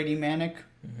Brady Manick,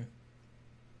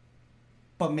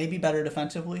 but maybe better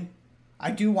defensively.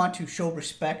 I do want to show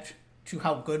respect to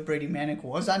how good Brady Manick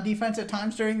was on defense at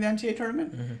times during the NCAA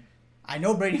tournament. I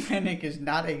know Brady Manick is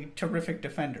not a terrific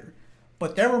defender,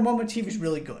 but there were moments he was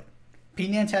really good. Pete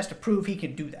Nance has to prove he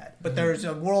can do that. But there's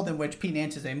a world in which Pete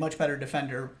Nance is a much better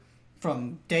defender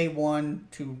from day one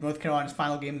to North Carolina's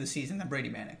final game of the season than Brady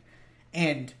Manick.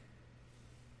 And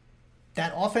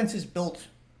that offense is built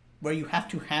where you have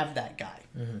to have that guy.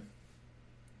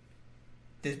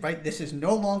 This is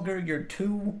no longer your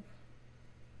two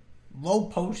low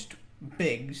post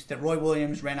bigs that Roy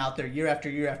Williams ran out there year after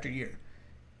year after year.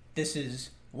 This is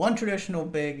one traditional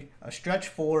big, a stretch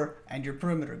four, and your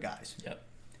perimeter guys. Yep.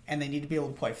 And they need to be able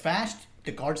to play fast.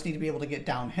 The guards need to be able to get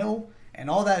downhill. And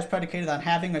all that is predicated on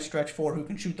having a stretch four who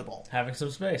can shoot the ball. Having some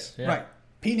space. Yeah. Right.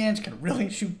 Pete Nance can really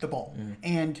shoot the ball.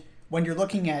 And when you're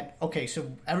looking at, okay,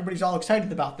 so everybody's all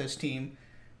excited about this team.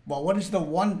 Well, what is the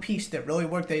one piece that really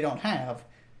worked they don't have?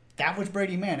 That was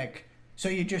Brady Manick. So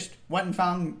you just went and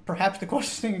found perhaps the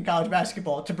closest thing in college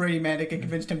basketball to Brady Manick and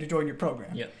convinced him to join your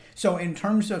program. Yep. So in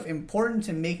terms of importance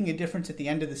and making a difference at the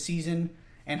end of the season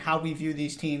and how we view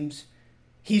these teams,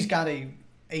 he's got a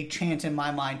chance in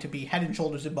my mind to be head and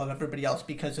shoulders above everybody else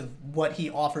because of what he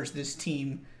offers this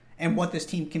team and what this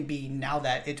team can be now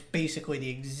that it's basically the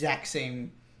exact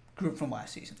same group from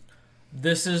last season.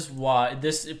 This is why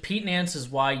Pete Nance is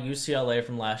why UCLA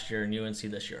from last year and UNC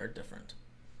this year are different.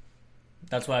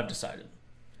 That's what I've decided.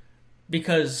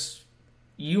 Because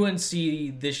UNC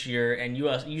this year and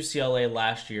UCLA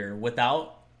last year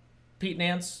without Pete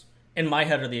Nance, in my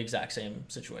head, are the exact same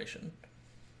situation.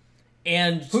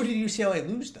 And who did UCLA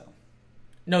lose, though?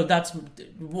 No,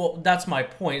 that's my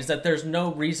point, is that there's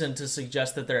no reason to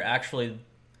suggest that they're actually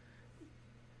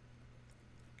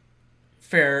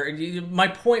fair. My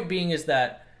point being is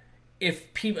that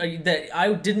that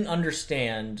I didn't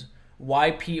understand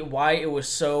why UNC was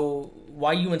so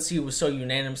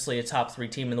unanimously a top 3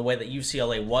 team in the way that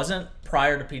UCLA wasn't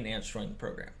prior to Pete Nance joining the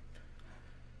program.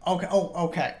 Okay.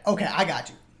 Okay, I got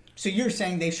you. So you're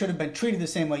saying they should have been treated the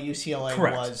same way UCLA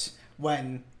Correct. was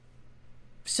when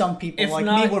some people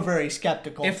me were very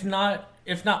skeptical. If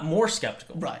not more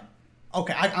skeptical. Right.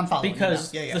 Okay, I'm following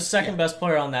because you now. the second best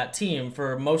player on that team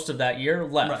for most of that year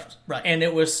left. Right. And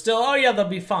it was still, they'll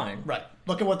be fine. Right.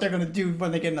 Look at what they're going to do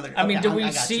when they get another. I mean, did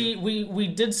we see? We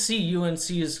did see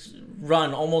UNC's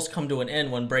run almost come to an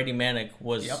end when Brady Manick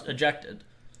was ejected.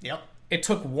 Yep. It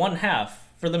took one half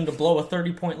for them to blow a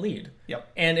 30-point lead.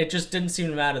 Yep. And it just didn't seem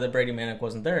to matter that Brady Manick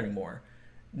wasn't there anymore.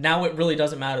 Now it really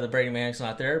doesn't matter that Brady Manick's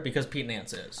not there because Pete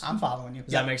Nance is. I'm following you.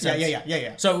 Does that make sense?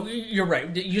 Yeah. So you're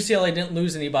right. UCLA didn't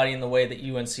lose anybody in the way that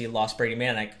UNC lost Brady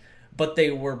Manick, but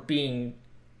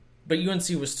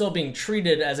UNC was still being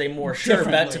treated as a more sure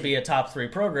bet to be a top 3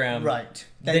 program, right?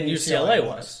 Than UCLA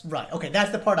was. Right. Okay,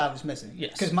 that's the part I was missing.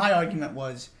 Yes. Because my argument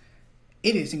was,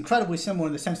 it is incredibly similar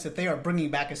in the sense that they are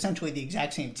bringing back essentially the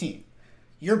exact same team.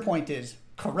 Your point is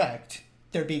correct.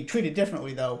 They're being treated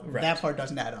differently, though. Right. That part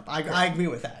doesn't add up. I agree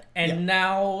with that. And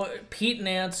now Pete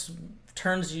Nance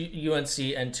turns UNC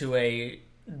into a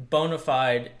bona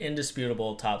fide,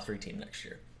 indisputable top 3 team next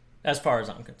year, as far as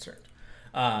I'm concerned.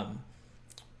 And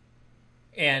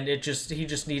he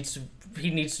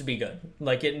needs to be good.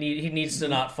 Like he needs to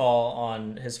not fall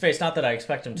on his face. Not that I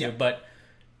expect him to, but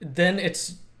then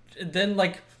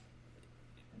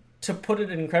to put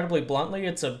it incredibly bluntly,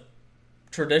 it's a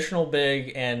traditional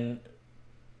big and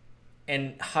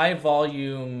high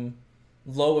volume,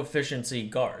 low efficiency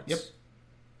guards. Yep.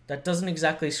 That doesn't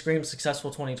exactly scream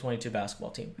successful 2022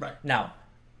 basketball team. Right. Now,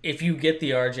 if you get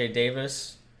the RJ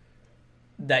Davis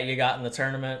that you got in the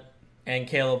tournament and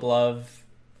Caleb Love,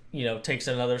 takes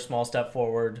another small step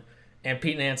forward, and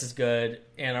Pete Nance is good,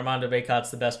 and Armando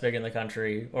Bacot's the best big in the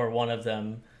country, or one of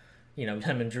them,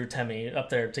 him and Drew Timme up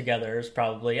there together is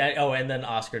probably... and then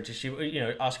Oscar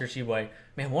Tshiebwe.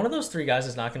 Man, one of those 3 guys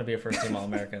is not going to be a first-team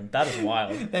All-American. That is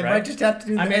wild. They might just have to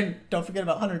do that. And don't forget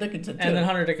about Hunter Dickinson, too. And then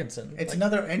Hunter Dickinson. It's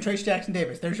and Trace Jackson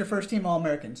Davis. There's your first-team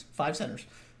All-Americans. 5 centers.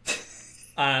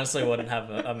 I honestly wouldn't have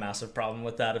a massive problem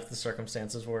with that if the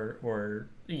circumstances were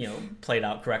played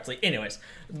out correctly. Anyways,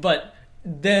 but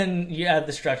then you add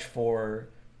the stretch 4,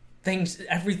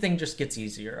 everything just gets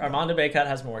easier. Armando Bacot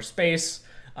has more space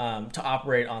to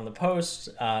operate on the post,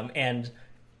 and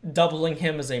doubling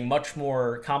him is a much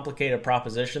more complicated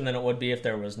proposition than it would be if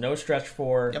there was no stretch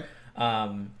 4.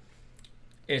 Yep.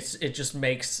 It just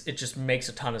makes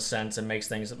a ton of sense and makes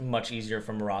things much easier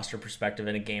from a roster perspective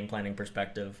and a game planning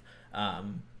perspective.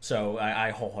 So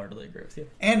I wholeheartly agree with you.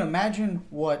 And imagine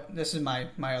this is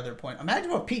my other point.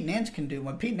 Imagine what Pete Nance can do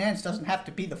when Pete Nance doesn't have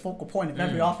to be the focal point of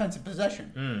every offensive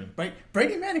possession. Right?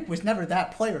 Brady Manick was never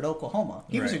that player at Oklahoma.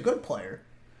 He was a good player.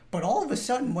 But all of a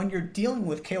sudden, when you're dealing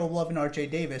with Caleb Love and RJ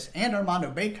Davis and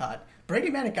Armando Bacot, Brady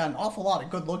Manick got an awful lot of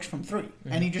good looks from 3.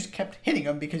 And he just kept hitting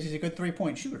them because he's a good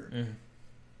 3-point shooter.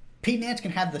 Pete Nance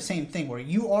can have the same thing where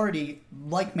you already,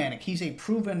 like Manick, he's a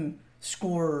proven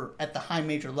scorer at the high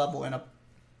major level in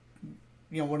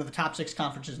one of the top 6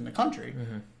 conferences in the country.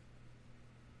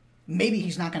 Maybe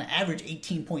he's not going to average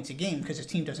 18 points a game because his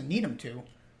team doesn't need him to,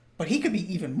 but he could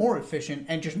be even more efficient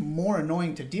and just more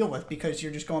annoying to deal with because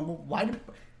you're just going, well, why did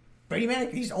Brady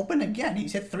Manick, he's open again.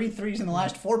 He's hit 3 threes in the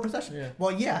last 4 possessions. Yeah.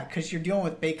 Well, yeah, because you're dealing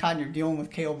with Bacot and you're dealing with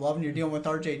Caleb Love and you're dealing with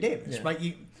RJ Davis,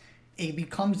 right? It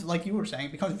becomes, like you were saying,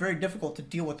 it becomes very difficult to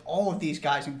deal with all of these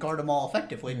guys and guard them all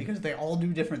effectively because they all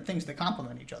do different things that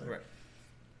complement each other. Right.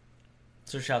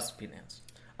 So shouts to Pete Nance.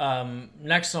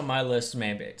 Next on my list,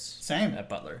 Man Bates. Same. At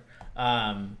Butler.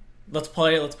 Let's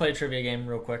play a trivia game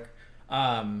real quick.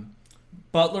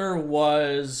 Butler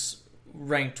was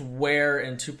ranked where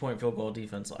in 2-point field goal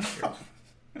defense last year?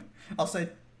 I'll say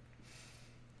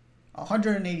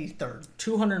 183rd.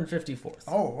 254th.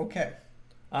 Oh, okay.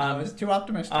 I was too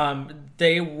optimistic.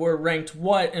 They were ranked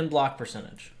what in block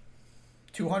percentage?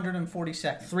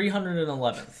 242nd.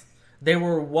 311th. They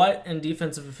were what in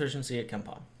defensive efficiency at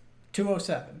KenPom?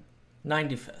 207.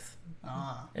 95th.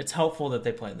 Ah. It's helpful that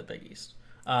they play in the Big East.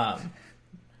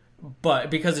 But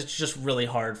because it's just really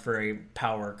hard for a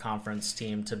power conference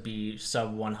team to be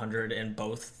sub 100 in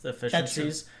both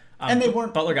efficiencies. And they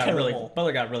weren't Butler got terrible.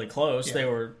 really close. Yeah. They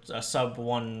were a sub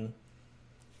 1.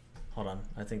 Hold on,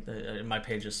 I think my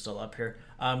page is still up here.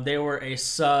 They were a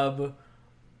sub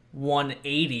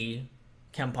 180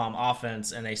 KenPom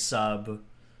offense and a sub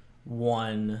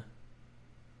 1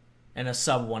 and a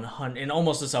sub 100 and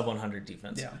almost a sub 100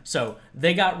 defense. Yeah. So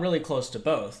they got really close to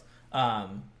both.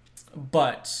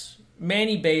 But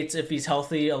Manny Bates, if he's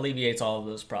healthy, alleviates all of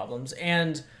those problems.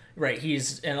 And right,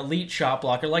 he's an elite shot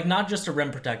blocker, like not just a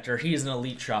rim protector. He's an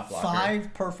elite shot blocker.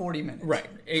 5 per 40 minutes. Right,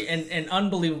 an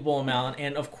unbelievable amount.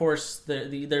 And of course,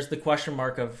 there's the question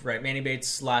mark of Manny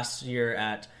Bates last year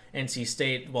at NC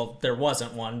State. Well, there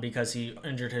wasn't one because he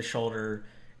injured his shoulder.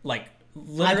 I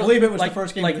believe it was the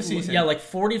first game of the season. Yeah,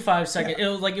 45 seconds.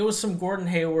 Yeah. It was some Gordon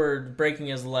Hayward breaking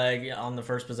his leg on the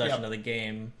first possession of the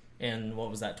game in, what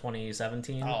was that,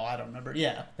 2017? Oh, I don't remember.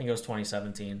 Yeah. I think it was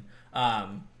 2017.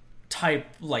 type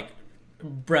like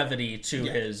brevity to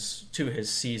his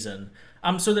season.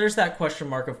 So there's that question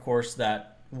mark, of course,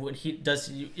 that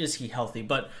is he healthy?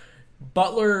 But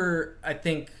Butler, I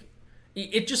think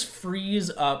it just frees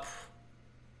up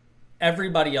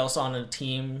everybody else on a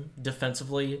team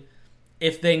defensively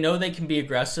if they know they can be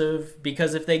aggressive,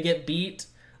 because if they get beat,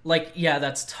 like, yeah,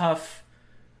 that's tough,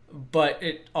 but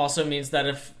it also means that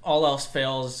if all else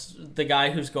fails, the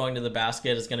guy who's going to the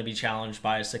basket is going to be challenged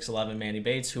by a 6'11" Manny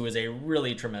Bates, who is a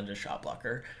really tremendous shot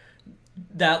blocker.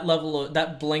 That level of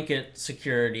that blanket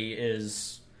security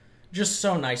is just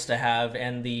so nice to have,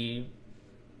 and the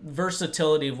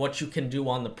versatility of what you can do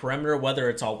on the perimeter, whether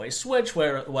it's always switch,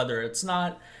 whether it's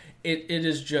not, it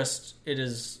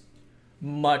is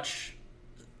much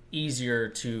easier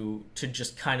to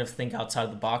just kind of think outside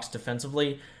the box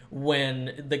defensively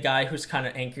when the guy who's kind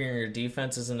of anchoring your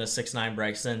defense isn't a 6'9"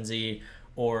 Bryce Senzi,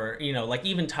 or, like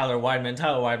even Tyler Wideman.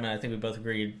 Tyler Wideman, I think we both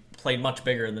agreed, played much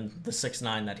bigger than the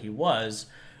 6'9" that he was,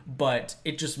 but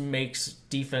it just makes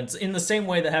defense, in the same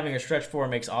way that having a stretch four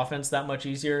makes offense that much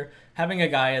easier, having a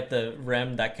guy at the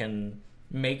rim that can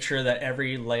make sure that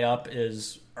every layup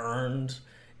is earned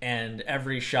and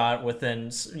every shot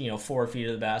within 4 feet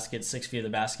of the basket, 6 feet of the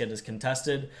basket is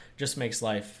contested, just makes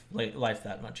life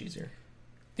that much easier.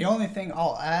 The only thing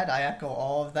I'll add, I echo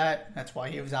all of that, that's why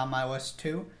he was on my list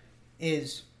too,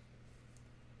 is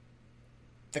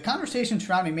the conversation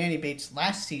surrounding Manny Bates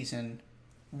last season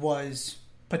was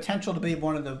potential to be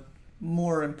one of the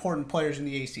more important players in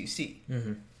the ACC.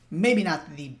 Mm-hmm. Maybe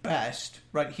not the best,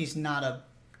 right? He's not a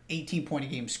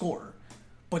 18-point-a-game scorer.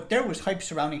 But there was hype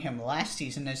surrounding him last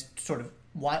season as sort of,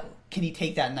 why can he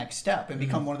take that next step and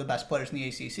become one of the best players in the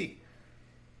ACC?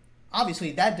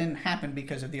 Obviously, that didn't happen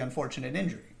because of the unfortunate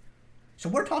injury. So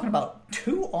we're talking about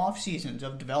 2 off seasons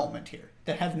of development here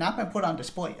that have not been put on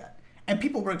display yet. And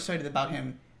people were excited about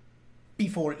him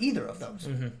before either of those.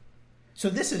 Mm-hmm. So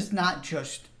this is not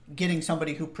just getting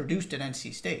somebody who produced at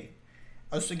NC State.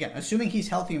 Again, assuming he's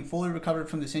healthy and fully recovered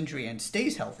from this injury and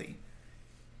stays healthy,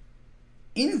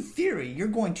 in theory, you're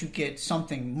going to get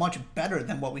something much better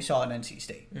than what we saw at NC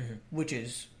State, which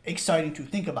is exciting to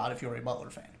think about if you're a Butler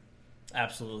fan.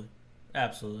 Absolutely.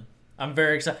 I'm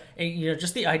very excited. And,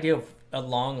 just the idea of a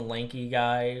long, lanky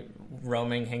guy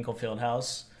roaming Hinkle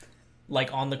Fieldhouse,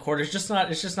 like on the court, it's just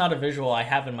not a visual I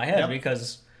have in my head,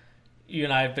 because you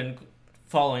and I have been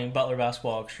following Butler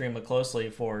basketball extremely closely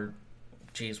for,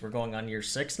 we're going on year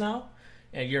 6 now?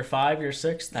 Year 5, year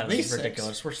 6? That is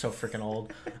ridiculous. 6. We're so freaking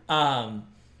old.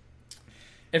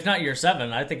 If not year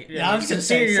 7, I think. Yeah, I was going to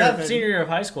say 7. Senior year of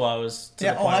high school, I was to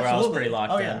the point where I was pretty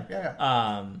locked in.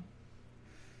 Yeah.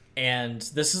 And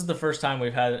this is the first time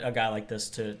we've had a guy like this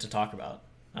to talk about,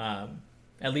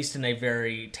 at least in a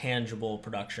very tangible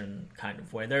production kind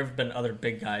of way. There have been other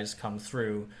big guys come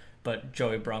through, but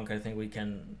Joey Brunk, I think we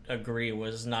can agree,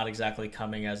 was not exactly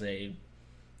coming as a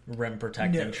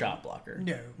rim-protecting shot blocker.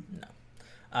 No.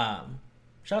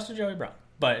 Shouts to Joey Brunk.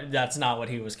 But that's not what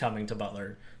he was coming to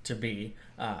Butler to be.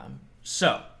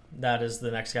 So that is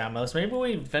the next guy on my list. Maybe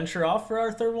we venture off for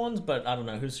our third ones, but I don't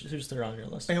know. Who's third on your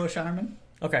list? Baylor Shireman.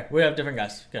 Okay, we have different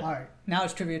guys. Good. All right. Now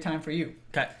it's trivia time for you.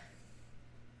 Okay.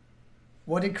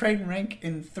 What did Creighton rank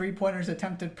in 3-pointers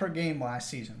attempted per game last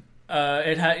season?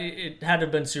 It had to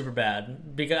have been super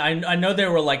bad, because I know they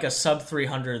were like a sub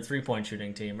 300 3-point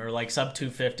shooting team, or like sub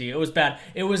 250. It was bad.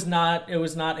 It was not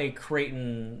a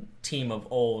Creighton team of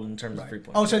old in terms of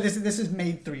 3-point. Oh, so this is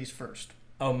made threes first.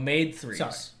 Oh, made threes.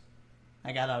 Sorry,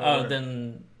 I got out of order.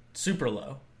 Then super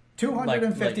low.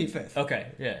 255th.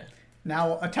 Okay, yeah.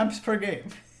 Now attempts per game.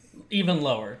 Even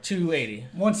lower, 280.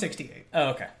 168. Oh,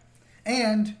 okay.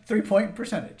 And 3-point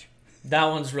percentage. That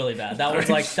one's really bad. That one's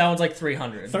like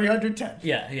 300. 310.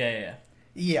 Yeah.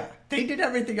 Yeah, they did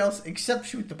everything else except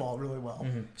shoot the ball really well.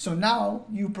 Mm-hmm. So now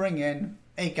you bring in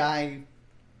a guy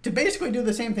to basically do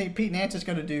the same thing Pete Nance is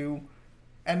going to do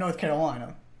at North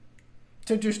Carolina,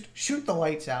 to just shoot the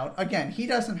lights out. Again, he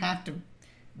doesn't have to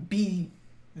be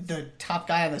the top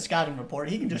guy on the scouting report.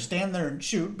 He can just stand there and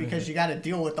shoot, because you got to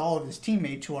deal with all of his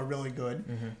teammates who are really good,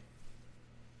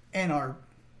 and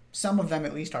some of them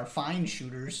at least are fine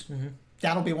shooters. Mm-hmm.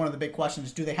 That'll be one of the big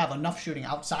questions. Do they have enough shooting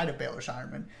outside of Baylor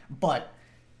Shireman? But,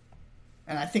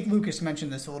 and I think Lucas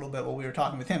mentioned this a little bit when we were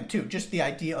talking with him too, just the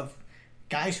idea of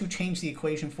guys who change the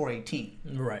equation for a team.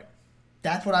 Right.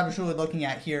 That's what I was really looking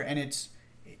at here, and it's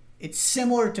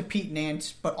similar to Pete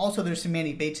Nance, but also there's some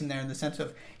Manny Bates in there in the sense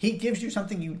of he gives you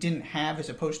something you didn't have as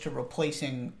opposed to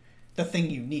replacing the thing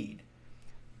you need.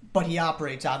 But he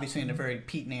operates obviously in a very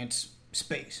Pete Nance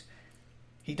space.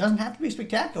 He doesn't have to be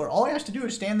spectacular. All he has to do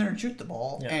is stand there and shoot the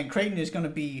ball, and Creighton is going to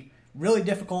be really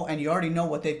difficult, and you already know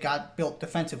what they've got built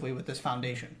defensively with this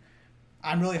foundation.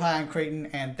 I'm really high on Creighton,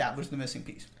 and that was the missing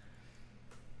piece.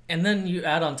 And then you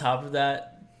add on top of that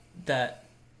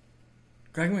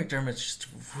Greg McDermott's just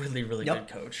a really, really good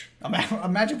coach.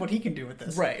 Imagine what he can do with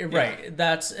this. Right.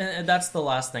 That's the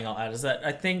last thing I'll add is that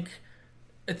I think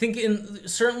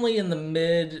certainly in the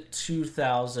mid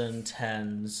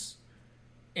 2010s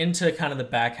into kind of the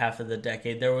back half of the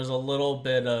decade, there was a little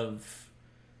bit of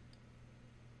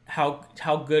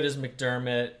how good is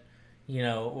McDermott.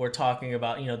 We're talking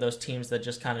about those teams that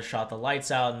just kind of shot the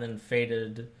lights out and then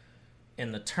faded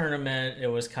in the tournament. It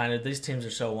was kind of, these teams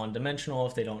are so one-dimensional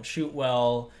if they don't shoot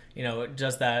well.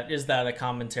 Is that a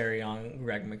commentary on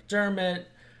Greg McDermott?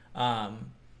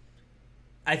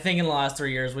 I think in the last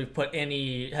 3 years we've put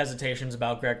any hesitations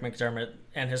about Greg McDermott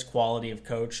and his quality of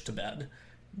coach to bed,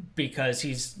 because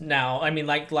he's now,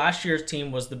 like last year's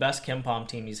team was the best KenPom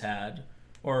team he's had,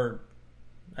 or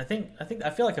I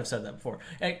feel like I've said that before.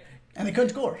 And they couldn't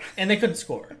score.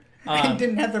 And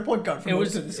didn't have their point guard for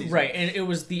most of the season. Right, and it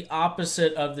was the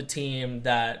opposite of the team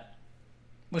that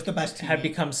was the best team. Had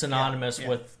become synonymous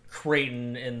with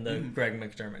Creighton in the Greg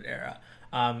McDermott era.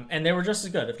 And they were just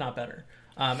as good, if not better.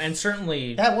 And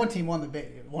certainly... That one team won the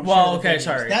big...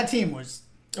 sorry. That team was...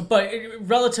 But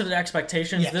relative to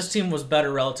expectations, this team was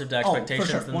better relative to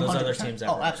expectations than those other teams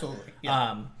ever. Oh, absolutely.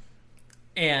 Yeah.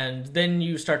 And then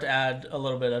you start to add a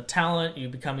little bit of talent. You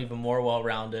become even more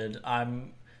well-rounded.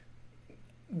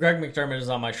 Greg McDermott is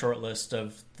on my short list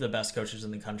of the best coaches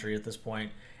in the country at this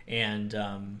point, and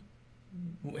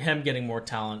him getting more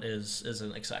talent is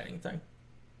an exciting thing.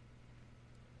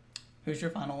 Who's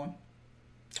your final one?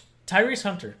 Tyrese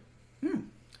Hunter.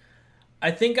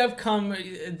 I think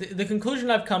the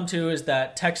conclusion I've come to is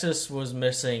that Texas was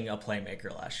missing a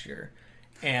playmaker last year,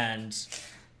 and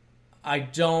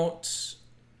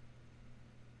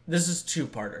this is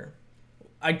two-parter.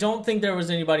 I don't think there was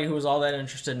anybody who was all that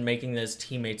interested in making his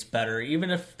teammates better,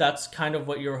 even if that's kind of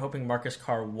what you were hoping Marcus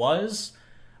Carr was.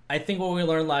 I think what we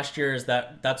learned last year is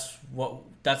that that's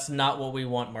not what we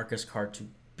want Marcus Carr to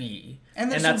be,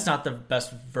 and that's not the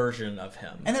best version of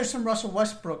him. And there's some Russell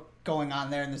Westbrook going on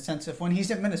there in the sense of when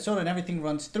he's at Minnesota and everything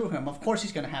runs through him, of course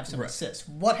he's going to have some assists.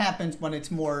 What happens when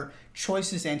it's more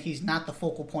choices and he's not the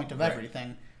focal point of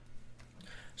everything?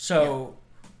 So,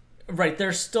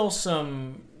 there's still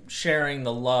some sharing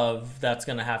the love that's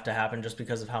going to have to happen just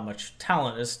because of how much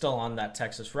talent is still on that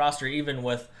Texas roster, even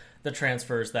with the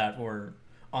transfers that were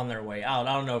on their way out.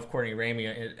 I don't know if Courtney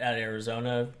Ramey at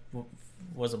Arizona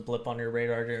was a blip on your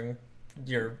radar during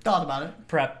your thought about it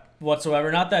prep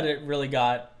whatsoever. Not that it really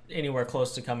got anywhere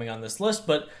close to coming on this list,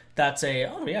 but that's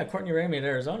Courtney Ramey at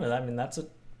Arizona. That's a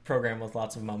program with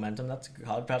lots of momentum. That's a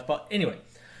college basketball. Anyway,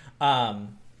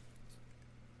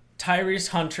 Tyrese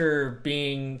Hunter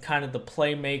being kind of the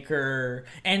playmaker,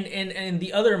 and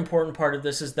the other important part of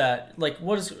this is that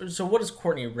what does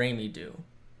Courtney Ramey do?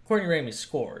 Courtney Ramey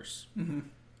scores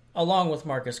along with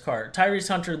Marcus Carr. Tyrese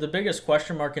Hunter, the biggest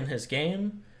question mark in his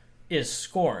game is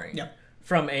scoring. Yep.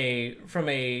 From a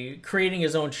creating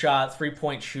his own shot,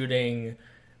 3-point shooting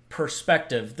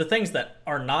perspective. The things that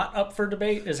are not up for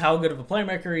debate is how good of a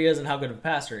playmaker he is and how good of a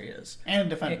passer he is, and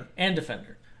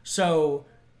defender. So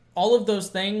all of those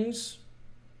things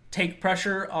take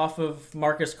pressure off of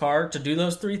Marcus Carr to do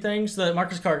those three things so that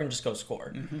Marcus Carr can just go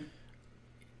score.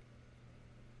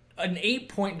 An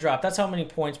 8-point drop, that's how many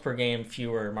points per game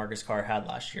fewer Marcus Carr had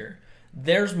last year.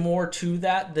 There's more to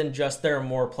that than just there are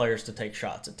more players to take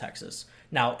shots at Texas.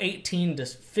 Now, 18 to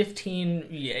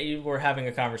 15, we're having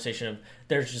a conversation of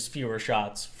there's just fewer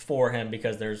shots for him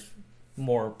because there's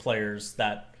more players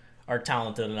that are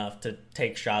talented enough to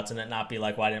take shots and it not be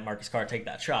like, why didn't Marcus Carr take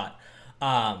that shot?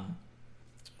 I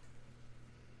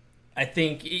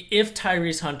think if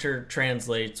Tyrese Hunter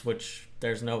translates, which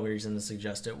there's no reason to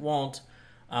suggest it won't,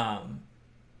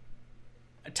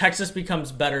 Texas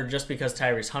becomes better just because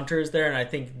Tyrese Hunter is there, and I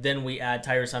think then we add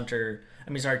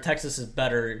Texas is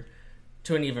better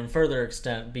to an even further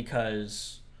extent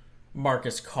because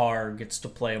Marcus Carr gets to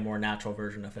play a more natural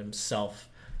version of himself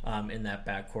in that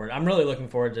backcourt. I'm really looking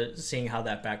forward to seeing how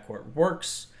that backcourt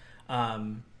works.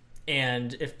 And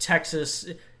if Texas...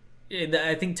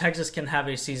 I think Texas can have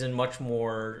a season much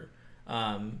more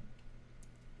like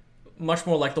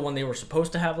the one they were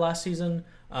supposed to have last season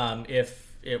if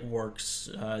it works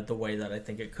the way that I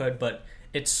think it could. But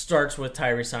it starts with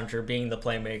Tyrese Hunter being the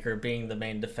playmaker, being the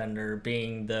main defender,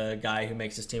 being the guy who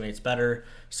makes his teammates better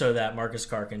so that Marcus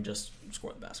Carr can just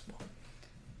score the basketball.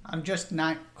 I'm just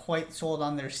not quite sold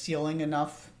on their ceiling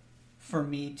enough for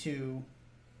me to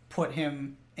put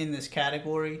him in this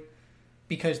category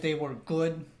because they were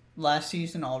good last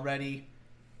season already,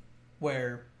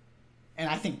 where and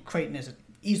I think Creighton is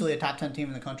easily a top 10 team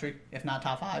in the country, if not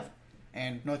top 5.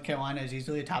 And North Carolina is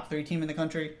easily a top 3 team in the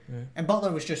country. And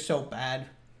Butler was just so bad.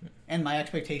 And my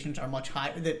expectations are much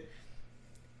higher. That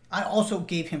I also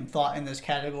gave him thought in this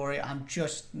category. I'm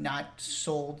just not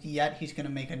sold yet. He's going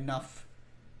to make enough.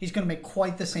 He's going to make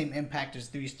quite the same impact as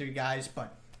these 3 guys.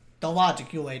 But the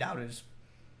logic you laid out is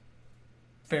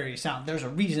very sound. There's a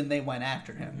reason they went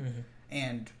after him.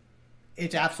 And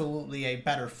it's absolutely a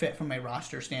better fit from a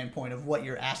roster standpoint of what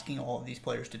you're asking all of these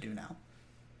players to do now.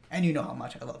 And you know how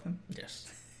much I love him.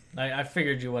 Yes. I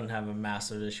figured you wouldn't have a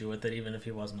massive issue with it, even if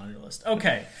he wasn't on your list.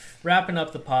 Okay, wrapping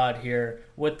up the pod here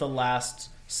with the last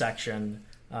section.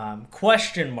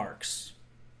 Question marks.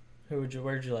 Where would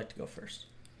you like to go first?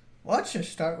 Well, let's just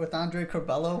start with Andre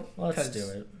Curbelo. Let's do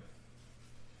it.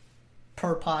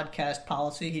 Per podcast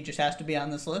policy, he just has to be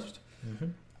on this list.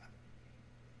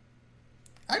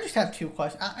 I just have 2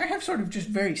 questions. I have sort of just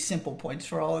very simple points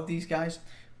for all of these guys.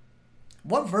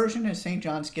 What version is St.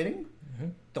 John's getting?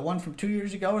 The one from 2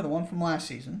 years ago or the one from last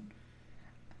season?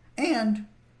 And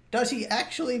does he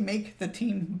actually make the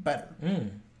team better?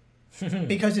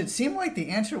 Because it seemed like the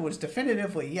answer was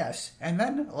definitively yes. And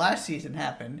then last season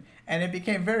happened, and it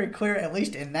became very clear, at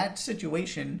least in that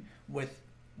situation, with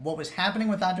what was happening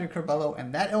with Andre Curbelo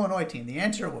and that Illinois team, the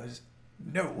answer was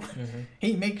no.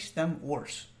 He makes them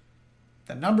worse.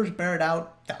 The numbers bear it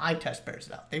out. The eye test bears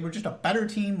it out. They were just a better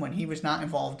team when he was not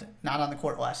involved, not on the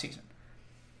court last season.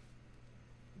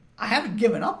 I haven't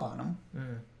given up on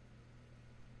him.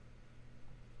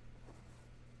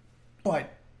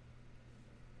 But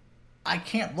I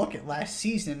can't look at last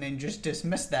season and just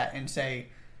dismiss that and say,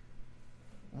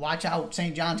 watch out,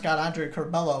 St. John's got Andre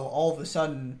Curbelo. All of a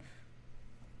sudden,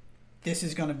 this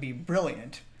is going to be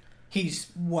brilliant. He's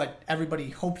what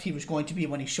everybody hoped he was going to be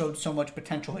when he showed so much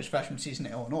potential his freshman season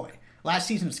at Illinois. Last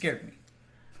season scared me.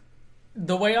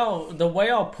 The way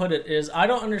I'll put it is, I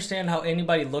don't understand how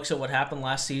anybody looks at what happened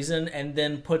last season and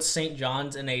then puts St.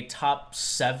 John's in a top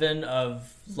 7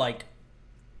 of like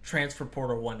transfer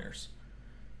portal winners.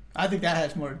 I think that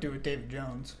has more to do with David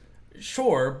Jones.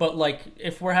 Sure, but like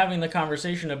if we're having the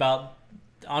conversation about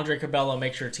Andre Curbelo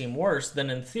makes your team worse, then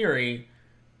in theory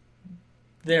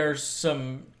there's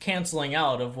some canceling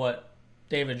out of what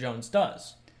David Jones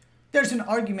does. There's an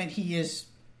argument he is...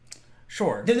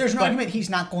 Sure. There's an argument he's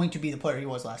not going to be the player he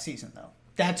was last season, though.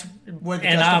 That's where the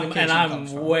justification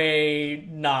comes from.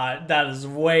 That is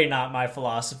way not my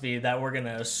philosophy, that we're going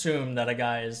to assume that a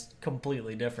guy is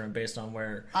completely different based on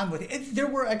where... I'm with you. There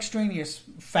were extraneous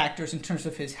factors in terms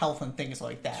of his health and things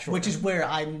like that, which is where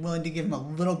I'm willing to give him a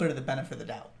little bit of the benefit of the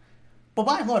doubt. But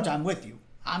by and large, I'm with you.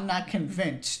 I'm not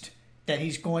convinced that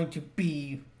he's going to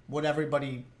be what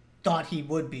everybody thought he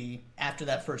would be after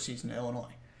that first season in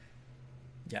Illinois.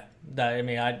 Yeah,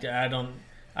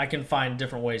 I can find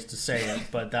different ways to say it,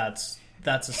 but that's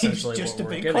essentially just what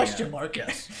we're a big getting question at. mark.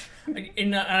 Yes,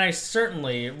 and I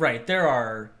certainly there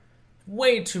are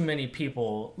way too many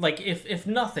people. Like if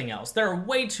nothing else, there are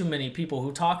way too many people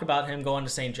who talk about him going to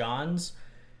St. John's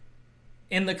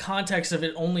in the context of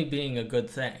it only being a good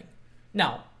thing.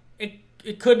 Now,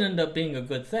 it could end up being a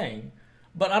good thing,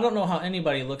 but I don't know how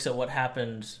anybody looks at what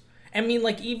happened. I mean,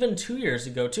 like, even 2 years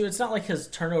ago, too, it's not like his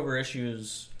turnover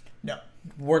issues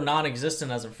were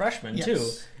non-existent as a freshman, too.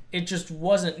 It just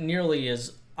wasn't nearly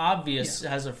as obvious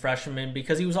as a freshman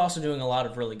because he was also doing a lot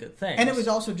of really good things. And it was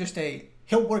also just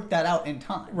he'll work that out in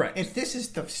time. Right. If this is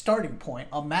the starting point,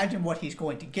 imagine what he's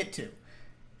going to get to.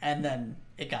 And then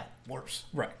it got worse.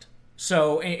 Right.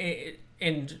 So,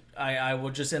 and I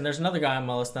will just, and there's another guy on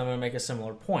my list that I'm going to make a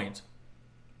similar point.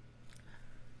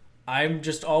 I'm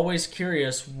just always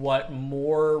curious what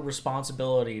more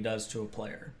responsibility does to a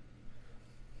player.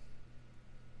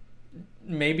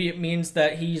 Maybe it means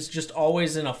that he's just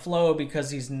always in a flow because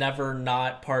he's never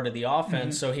not part of the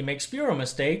offense, so he makes fewer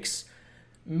mistakes.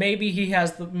 Maybe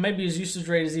maybe his usage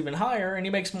rate is even higher and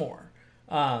he makes more.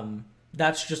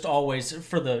 That's just always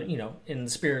for the, in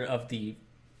the spirit of the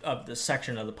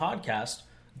section of the podcast,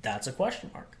 that's a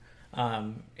question mark.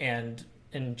 And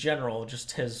in general,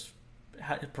 just his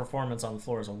performance on the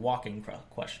floor is a walking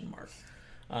question mark.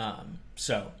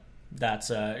 So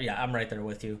that's I'm right there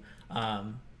with you.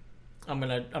 I'm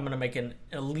gonna make an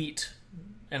elite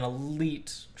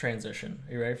transition.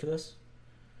 Are you ready for this?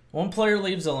 One player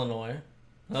leaves Illinois,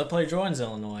 another player joins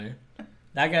Illinois.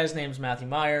 That guy's name's Matthew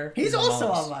Meyer. He's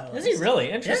also on my list. Is he really?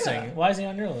 Interesting. Yeah. Why is he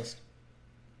on your list?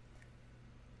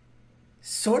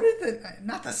 Sort of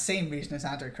not the same reason as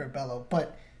Andre Curbelo,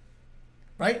 but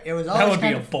right? It was always that would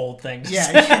be a bold thing to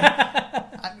say. Yeah.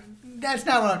 That's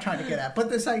not what I'm trying to get at. But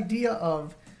this idea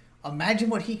of imagine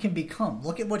what he can become.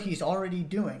 Look at what he's already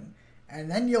doing. And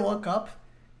then you look up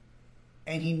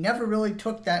and he never really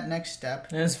took that next step.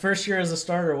 And his first year as a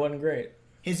starter wasn't great.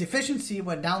 His efficiency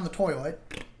went down the toilet.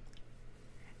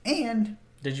 And...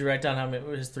 Did you write down how many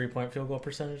his 3-point field goal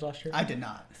percentage last year? I did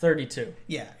not. 32.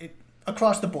 Yeah,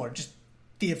 across the board, just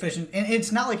the efficient... And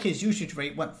it's not like his usage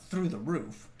rate went through the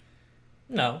roof.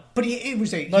 No. But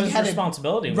his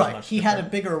responsibility was right, much he different. had a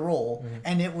bigger role,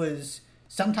 and it was...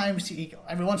 Sometimes,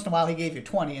 every once in a while, he gave you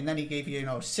 20, and then he gave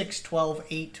you, 6, 12,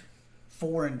 8,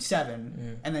 4, and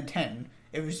 7, and then 10.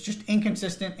 It was just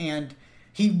inconsistent, and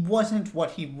he wasn't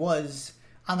what he was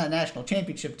on that national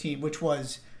championship team, which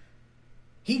was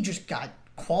he just got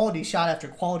quality shot after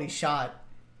quality shot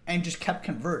and just kept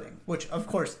converting, which, of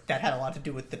course, that had a lot to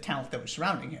do with the talent that was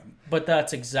surrounding him. But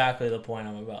that's exactly the point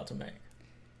I'm about to make.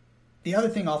 The other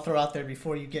thing I'll throw out there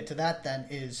before you get to that, then,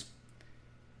 is...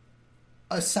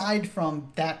 Aside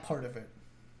from that part of it,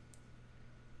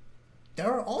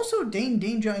 there are also Dane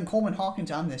Danger and Coleman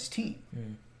Hawkins on this team.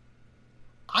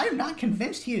 I'm not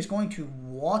convinced he is going to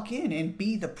walk in and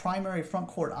be the primary front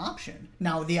court option.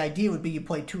 Now, the idea would be you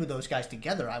play two of those guys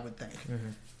together, I would think.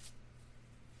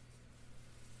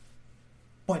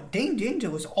 But Dane Danger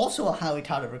was also a highly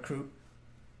touted recruit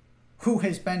who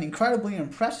has been incredibly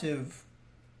impressive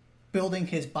building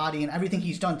his body and everything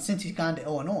he's done since he's gone to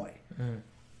Illinois.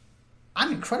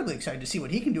 I'm incredibly excited to see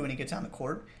what he can do when he gets on the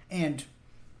court. And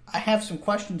I have some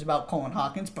questions about Coleman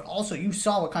Hawkins, but also you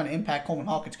saw what kind of impact Coleman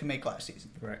Hawkins can make last season.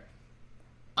 Right.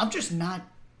 I'm just not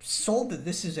sold that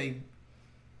this is a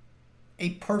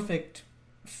perfect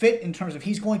fit in terms of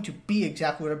he's going to be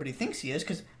exactly what everybody thinks he is,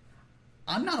 because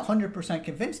I'm not 100%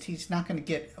 convinced he's not going to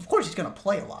get... Of course he's going to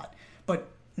play a lot, but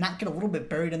not get a little bit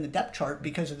buried in the depth chart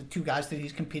because of the two guys that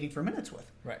he's competing for minutes with.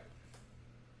 Right.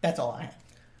 That's all I have.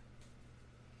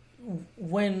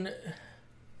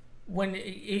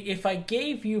 If I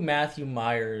gave you Matthew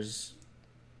Meyer's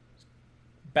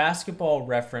basketball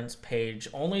reference page,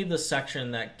 only the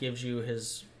section that gives you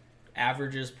his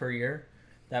averages per year,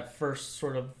 that first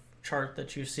sort of chart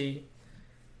that you see,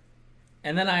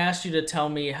 and then I asked you to tell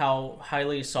me how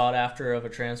highly sought after of a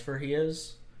transfer he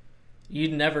is,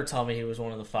 you'd never tell me he was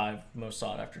one of the 5 most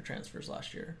sought after transfers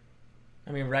last year.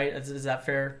 I mean, right? Is that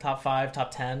fair? Top 5,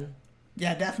 top 10?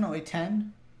 Yeah, definitely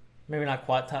 10. Maybe not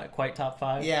quite top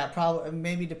 5. Yeah, probably.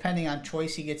 Maybe depending on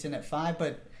choice, he gets in at 5.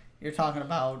 But you're talking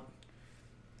about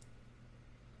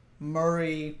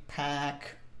Murray,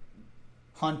 Pack,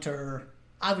 Hunter.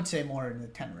 I would say more in the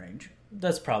 10 range.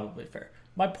 That's probably fair.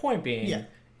 My point being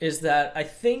is that I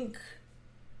think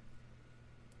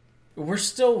we're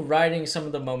still riding some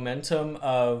of the momentum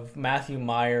of Matthew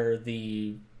Meyer,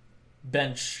 the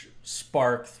bench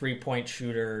spark 3-point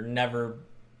shooter,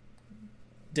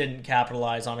 didn't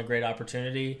capitalize on a great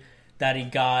opportunity that he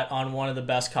got on one of the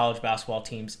best college basketball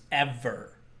teams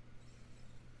ever.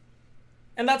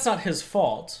 And that's not his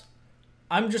fault.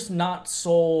 I'm just not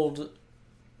sold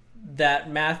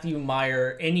that Matthew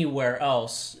Meyer anywhere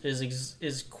else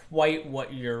is quite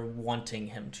what you're wanting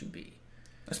him to be.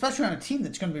 Especially on a team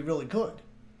that's going to be really good.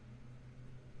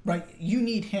 Right? You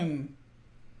need him.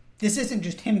 This isn't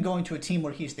just him going to a team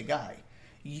where he's the guy.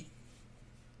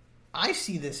 I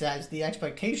see this as the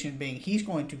expectation being he's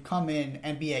going to come in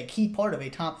and be a key part of a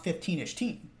top 15-ish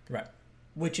team. Right.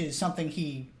 Which is something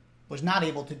he was not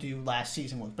able to do last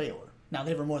season with Baylor. Now,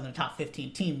 they were more than a top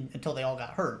 15 team until they all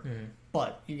got hurt.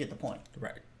 But you get the point.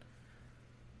 Right.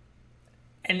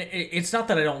 And it's not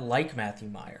that I don't like Matthew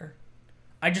Meyer.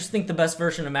 I just think the best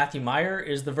version of Matthew Meyer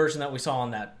is the version that we saw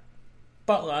on that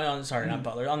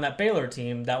on that Baylor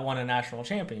team that won a national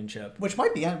championship. Which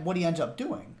might be what he ends up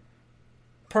doing.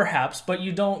 Perhaps, but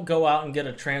you don't go out and get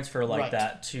a transfer like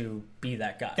that to be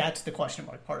that guy. That's the question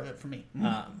mark part of it for me.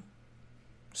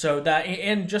 So that,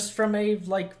 and just from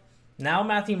now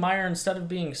Matthew Meyer, instead of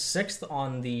being 6th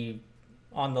on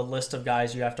the list of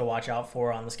guys you have to watch out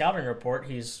for on the scouting report,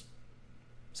 he's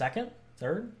 2nd,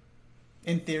 3rd?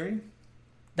 In theory.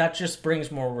 That just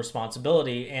brings more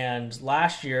responsibility, and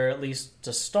last year, at least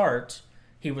to start,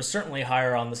 he was certainly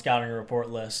higher on the scouting report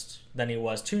list than he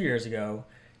was 2 years ago,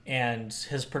 and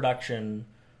his production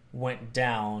went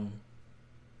down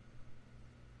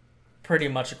pretty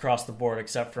much across the board,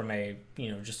 except from a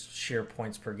just sheer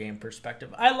points per game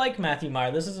perspective. I like Matthew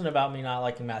Meyer. This isn't about me not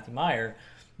liking Matthew Meyer.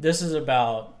 This is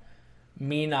about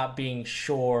me not being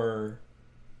sure,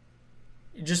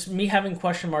 just me having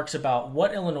question marks about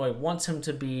what Illinois wants him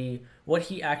to be, what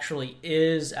he actually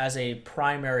is as a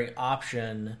primary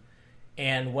option,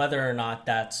 and whether or not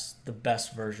that's the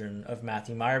best version of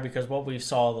Matthew Meyer, because what we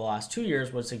saw the last 2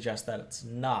 years would suggest that it's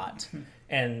not.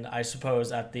 And I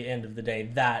suppose at the end of the day,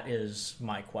 that is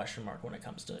my question mark when it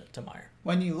comes to Meyer.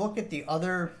 When you look at the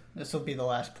other, this will be the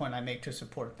last point I make to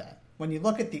support that. When you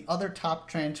look at the other top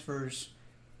transfers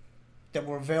that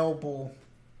were available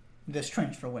this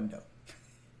transfer window,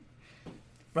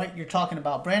 right? You're talking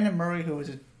about Brandon Murray, who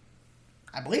was,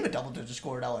 I believe, a double-digit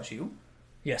scorer at LSU.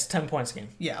 Yes, 10 points a game.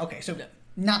 Yeah, okay. So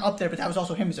not up there, but that was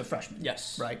also him as a freshman.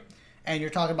 Yes. Right? And you're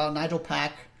talking about Nigel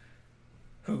Pack,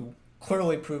 who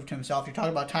clearly proved himself. You're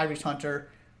talking about Tyrese Hunter,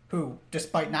 who,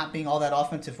 despite not being all that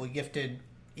offensively gifted,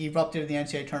 erupted in the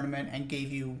NCAA tournament and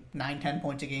gave you 9-10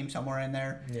 points a game somewhere in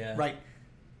there. Yeah. Right?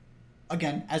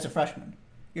 Again, as a freshman.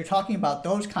 You're talking about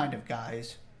those kind of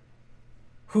guys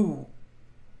who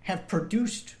have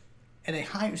produced at a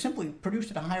higher, simply produced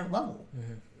at a higher level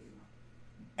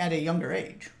at a younger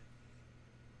age.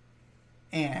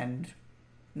 And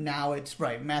now it's,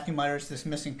 right, Matthew Meyer's this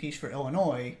missing piece for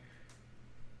Illinois.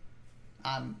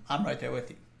 I'm right there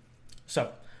with you.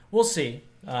 So we'll see.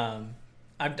 I'm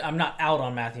not out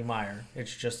on Matthew Meyer.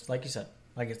 It's just like you said,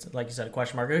 a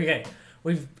question mark. Okay,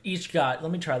 we've each got.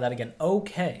 Let me try that again.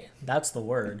 Okay, that's the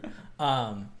word.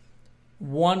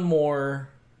 One more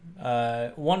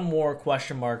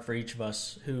question mark for each of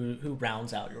us. Who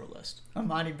rounds out your list?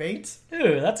 Amani Bates.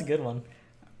 Ooh, that's a good one.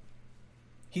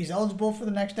 He's eligible for the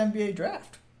next NBA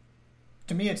draft.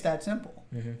 To me, it's that simple.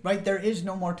 Right? There is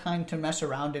no more time to mess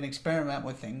around and experiment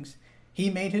with things. He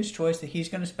made his choice that he's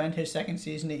going to spend his second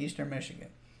season at Eastern Michigan.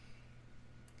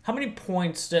 How many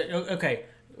points okay,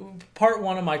 part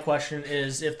one of my question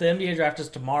is, if the NBA draft is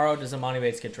tomorrow, does Amani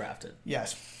Bates get drafted?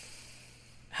 Yes.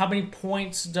 How many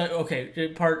points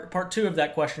part two of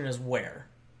that question is where?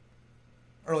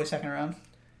 Early second round.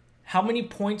 How many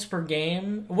points per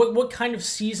game? What kind of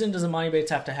season does Amani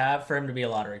Bates have to have for him to be a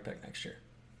lottery pick next year?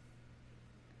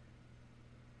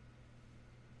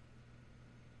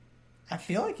 I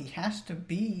feel like he has to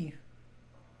be,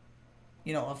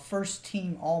 a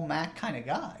first-team All-MAC kind of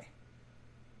guy.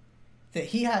 That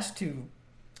he has to...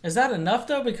 Is that enough,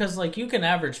 though? Because, you can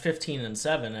average 15 and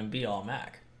 7 and be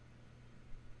All-MAC.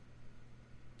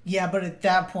 Yeah, but at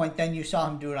that point, then you saw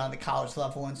him do it on the college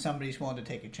level, and somebody's willing to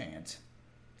take a chance.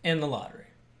 In the lottery.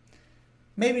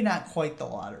 Maybe not quite the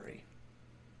lottery.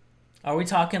 Are we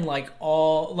talking,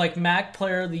 MAC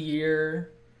Player of the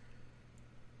Year...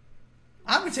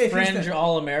 I would say if fringe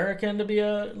All-American to be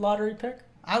a lottery pick?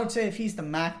 I would say if he's the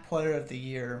MAC Player of the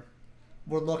Year,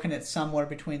 we're looking at somewhere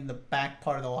between the back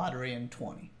part of the lottery and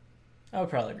 20. I would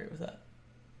probably agree with that.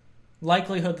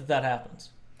 Likelihood that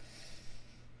happens.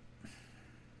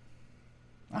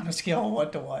 On a scale of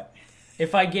what to what?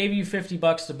 If I gave you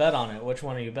 $50 to bet on it, which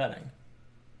one are you betting?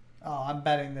 Oh, I'm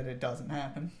betting that it doesn't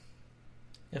happen.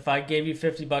 If I gave you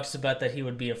 $50 to bet that he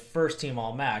would be a first-team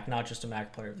All-MAC, not just a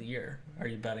MAC Player of the Year, are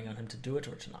you betting on him to do it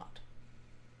or to not?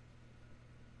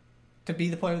 To be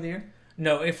the Player of the Year?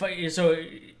 No. If I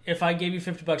gave you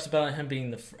 $50 to bet on him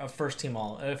being a first-team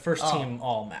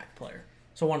All-MAC player,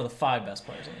 so one of the 5 best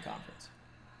players in the conference.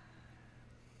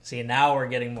 See, now we're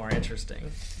getting more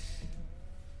interesting.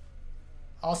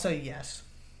 I'll say yes.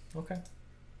 Okay.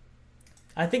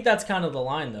 I think that's kind of the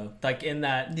line, though. In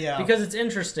that, because it's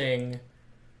interesting.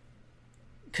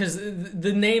 Because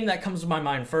the name that comes to my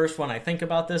mind first when I think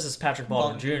about this is Patrick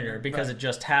Baldwin Jr. because it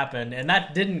just happened, and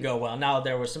that didn't go well. Now,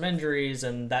 there were some injuries,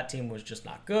 and that team was just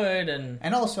not good.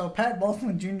 And also, Pat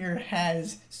Baldwin Jr.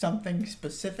 has something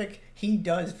specific he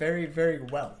does very, very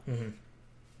well. Mm-hmm.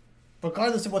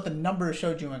 Regardless of what the numbers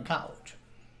showed you in college.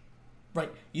 Right.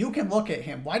 You can look at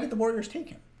him. Why did the Warriors take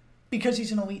him? Because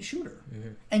he's an elite shooter.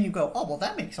 Mm-hmm. And you go, oh, well,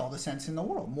 that makes all the sense in the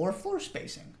world. More floor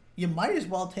spacing. You might as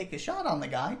well take a shot on the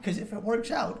guy, because if it works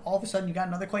out, all of a sudden you got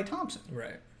another Klay Thompson.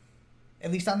 Right.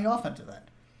 At least on the offensive end.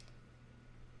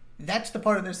 That's the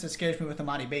part of this that scares me with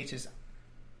Amani Bates is,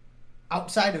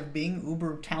 outside of being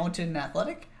uber talented and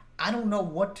athletic, I don't know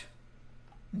what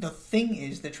the thing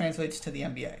is that translates to the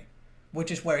NBA. Which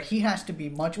is where he has to be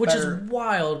much better. Which is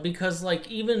wild, because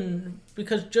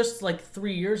just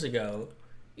 3 years ago,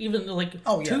 even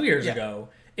 2 years ago,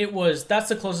 that's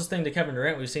the closest thing to Kevin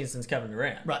Durant we've seen since Kevin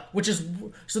Durant. Right.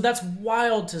 So that's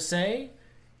wild to say,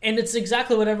 and it's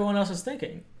exactly what everyone else is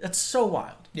thinking. That's so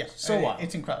wild. Yes. So wild.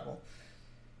 It's incredible.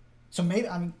 So maybe,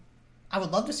 I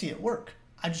would love to see it work.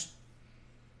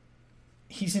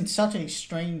 He's in such a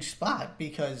strange spot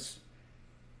because,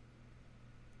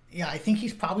 I think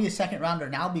he's probably a second rounder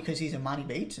now because he's Amani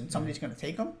Bates and somebody's going to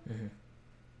take him. Mm-hmm.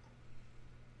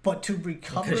 But to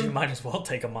recover... Because you might as well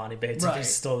take Amani Bates if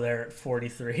he's still there at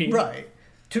 43. Right.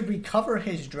 To recover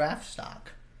his draft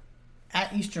stock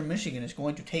at Eastern Michigan is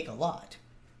going to take a lot.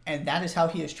 And that is how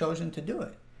he has chosen to do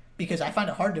it. Because I find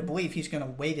it hard to believe he's going to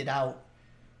wait it out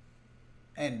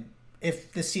and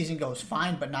if this season goes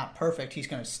fine but not perfect, he's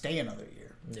going to stay another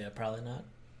year. Yeah, probably not.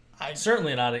 I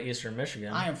Certainly not at Eastern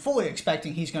Michigan. I am fully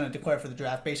expecting he's going to declare for the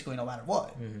draft basically no matter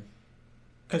what.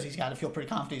 Because he's got to feel pretty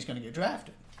confident he's going to get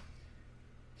drafted.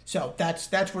 So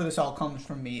that's where this all comes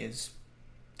from me is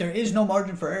there is no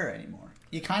margin for error anymore.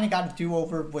 You kind of got to do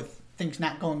over with things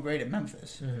not going great at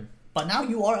Memphis. But now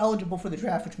you are eligible for the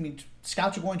draft, which means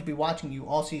scouts are going to be watching you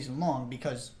all season long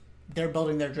because they're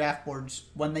building their draft boards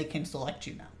when they can select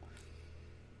you now.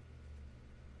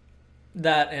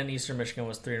 That and Eastern Michigan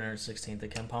was 316th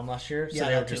at KenPom last year, so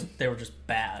Yeah, they were just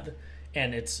bad,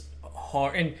 and it's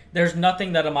hard. And there's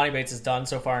nothing that Amani Bates has done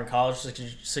so far in college to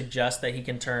suggest that he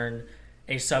can turn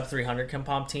a sub 300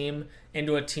 KenPom team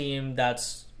into a team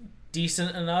that's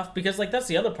decent enough. Because like that's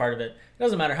the other part of it. It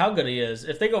doesn't matter how good he is.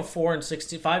 If they go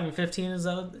 4-16,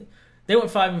 5-15 they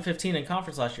went 5-15 in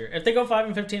conference last year. If they go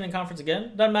 5-15 in conference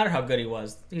again, doesn't matter how good he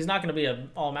was. He's not going to be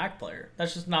an all MAC player.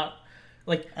 That's just not.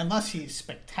 Like unless he's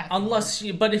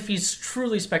spectacular. But if he's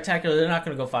truly spectacular, they're not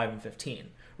going to go 5-15,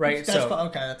 right?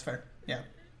 Okay, that's fair. Yeah.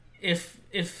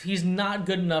 If he's not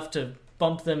good enough to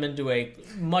bump them into a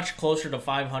much closer to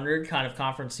 500 kind of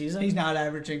conference season, he's not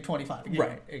averaging 25 a game.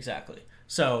 Right, exactly.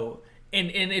 So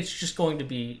and it's just going to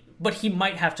be, but he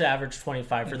might have to average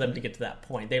 25 for them to get to that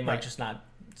point. They might just not.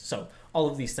 So all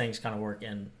of these things kind of work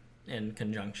in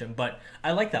conjunction. But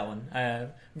I like that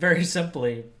one. Very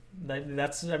simply,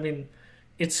 that's. I mean.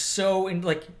 It's so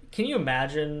can you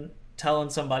imagine telling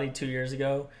somebody 2 years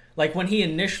ago, like when he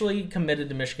initially committed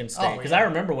to Michigan State? Because I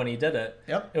remember when he did it.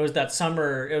 Yep. It was that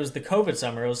summer. It was the COVID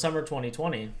summer. It was summer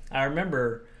 2020. I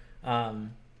remember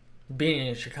being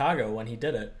in Chicago when he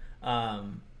did it,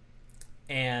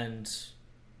 and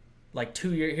like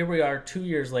 2 years. Here we are, 2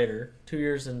 years later, 2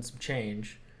 years and some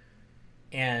change,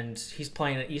 and he's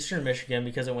playing at Eastern Michigan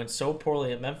because it went so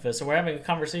poorly at Memphis. So we're having a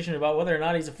conversation about whether or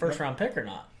not he's a first round pick or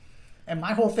not. And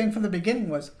my whole thing from the beginning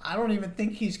was I don't even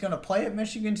think he's going to play at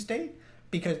Michigan State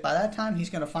because by that time he's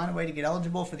going to find a way to get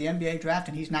eligible for the NBA draft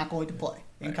and he's not going to play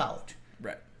in college.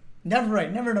 Right. Never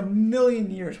in a million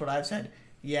years would I have said,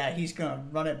 yeah, he's going to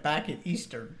run it back at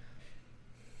Eastern.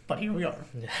 But here we are.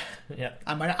 Yeah.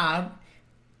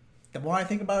 The more I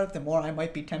think about it, the more I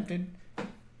might be tempted.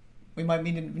 We might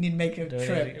need to make a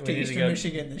trip to Eastern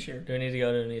Michigan this year. Do we need to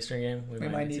go to an Eastern game? We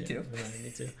might need to. We might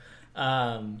need to.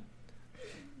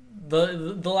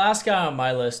 The last guy on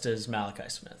my list is Malachi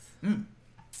Smith.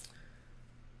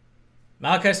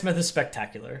 Malachi Smith is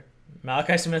spectacular.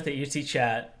 Malachi Smith at UT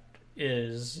Chat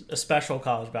is a special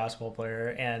college basketball player,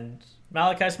 and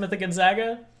Malachi Smith at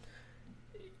Gonzaga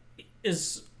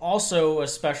is also a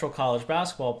special college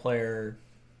basketball player.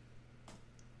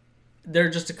 There are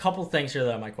just a couple things here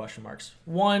that are my question marks.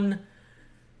 One,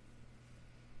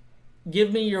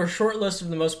 give me your short list of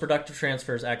the most productive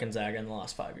transfers at Gonzaga in the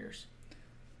last 5 years.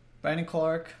 Brandon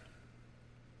Clark,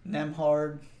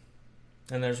 Nembhard.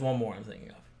 And there's one more I'm thinking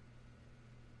of.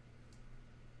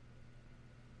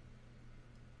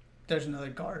 There's another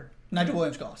guard. Nigel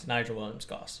Williams-Goss.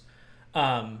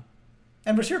 And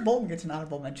Rasir Bolton gets an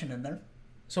honorable mention in there.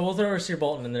 So we'll throw Rasir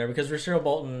Bolton in there because Rasir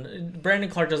Bolton... Brandon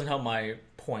Clark doesn't help my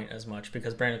point as much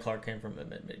because Brandon Clark came from a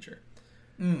mid-major.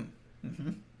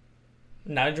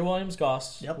 Nigel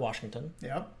Williams-Goss, Washington.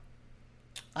 Yep.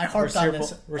 I harped on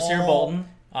this. Rasir Bolton,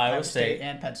 Iowa State.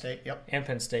 And Penn State, yep. And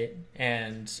Penn State.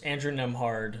 And Andrew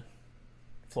Nembhard,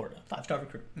 Florida. 5-star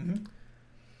recruit.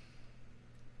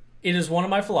 It is one of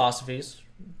my philosophies.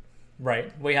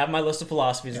 Right. We have my list of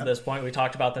philosophies at this point. We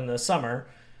talked about them this summer.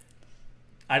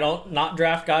 I don't not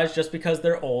draft guys just because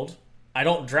they're old. I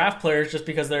don't draft players just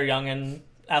because they're young and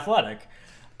athletic.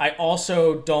 I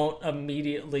also don't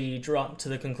immediately jump to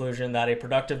the conclusion that a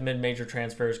productive mid-major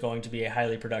transfer is going to be a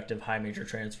highly productive high-major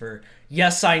transfer.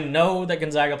 Yes, I know that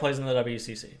Gonzaga plays in the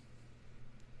WCC,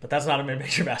 but that's not a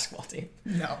mid-major basketball team.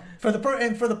 No, for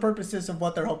the purposes of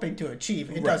what they're hoping to achieve,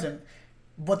 it doesn't.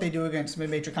 What they do against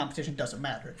mid-major competition doesn't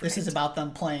matter. Right. This is about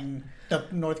them playing the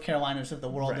North Carolinas of the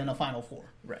world in a Final Four.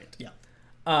 Right. Yeah.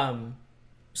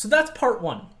 So that's part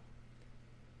one.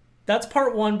 That's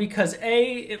part one because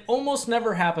it almost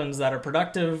never happens that a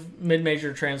productive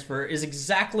mid-major transfer is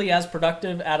exactly as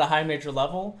productive at a high major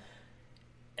level,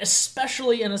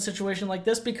 especially in a situation like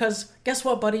this because guess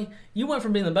what, buddy? You went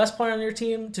from being the best player on your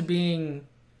team to being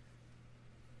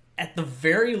at the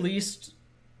very least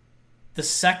the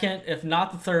second, if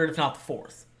not the third, if not the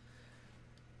fourth.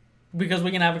 Because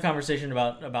we can have a conversation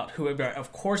about who.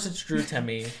 Of course, it's Drew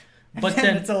Timme, but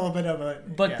then it's a little bit of a.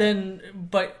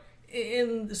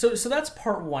 So that's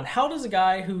part one. How does a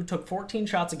guy who took 14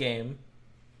 shots a game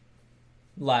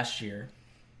last year,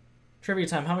 trivia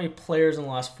time? How many players in the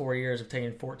last 4 years have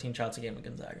taken 14 shots a game at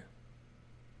Gonzaga?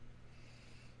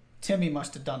 Timmy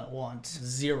must have done it once.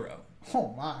 0.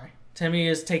 Oh, my. Timmy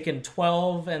has taken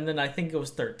 12, and then I think it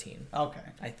was 13. Okay.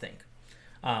 I think.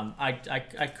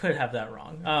 I could have that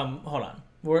wrong. Hold on.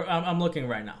 I'm looking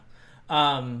right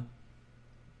now.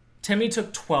 Timmy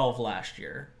took 12 last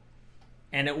year,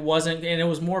 and it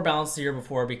was more balanced the year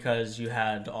before because you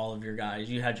had all of your guys.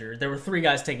 There were 3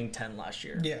 guys taking 10 last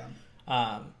year.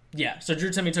 Yeah. So Drew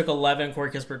Timmy took 11,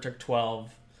 Corey Kispert took 12,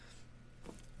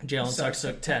 Jalen Suggs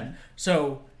took 10.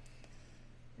 So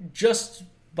just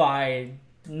by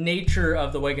nature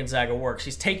of the way Gonzaga works,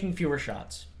 he's taking fewer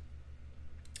shots.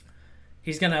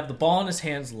 He's going to have the ball in his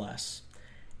hands less.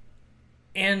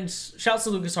 And shouts to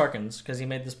Lucas Harkins, because he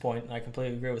made this point, and I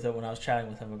completely agree with it when I was chatting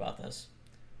with him about this.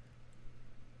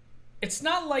 It's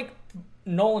not like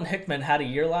Nolan Hickman had a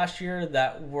year last year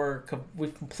that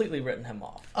we've completely written him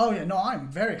off. Oh, yeah. No, I'm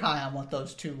very high on what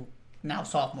those 2 now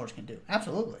sophomores can do.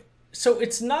 Absolutely. So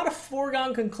it's not a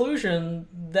foregone conclusion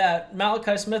that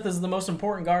Malachi Smith is the most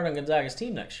important guard on Gonzaga's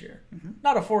team next year. Mm-hmm.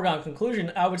 Not a foregone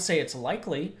conclusion. I would say it's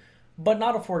likely, but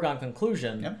not a foregone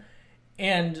conclusion. Yep.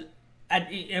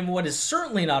 And what is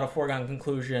certainly not a foregone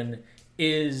conclusion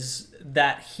is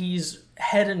that he's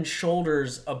head and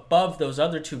shoulders above those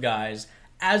other 2 guys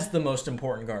as the most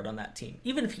important guard on that team.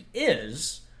 Even if he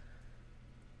is,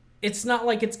 it's not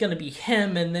like it's going to be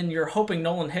him and then you're hoping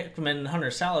Nolan Hickman and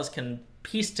Hunter Salas can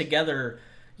piece together,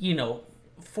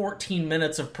 14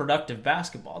 minutes of productive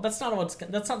basketball. That's not how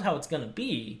it's going to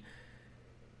be.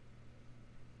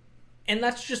 And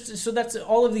that's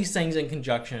all of these things in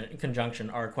conjunction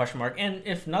are a question mark. And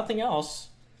if nothing else,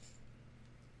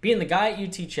 being the guy at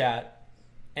UT Chat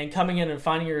and coming in and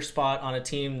finding your spot on a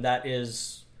team that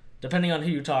is, depending on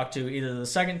who you talk to, either the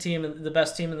second team, the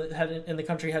best team in the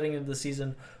country heading into the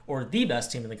season, or the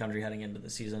best team in the country heading into the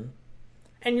season.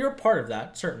 And you're part of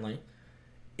that, certainly.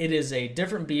 It is a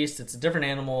different beast. It's a different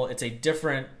animal. It's a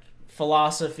different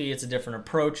philosophy. It's a different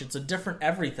approach. It's a different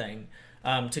everything.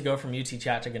 To go from UT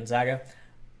Chat to Gonzaga.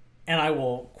 And I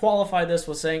will qualify this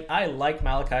with saying I like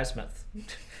Malachi Smith.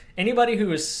 Anybody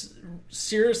who is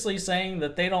seriously saying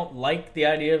that they don't like the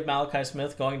idea of Malachi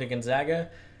Smith going to Gonzaga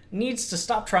needs to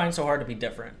stop trying so hard to be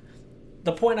different.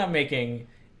 The point I'm making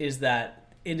is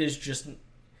that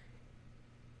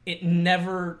it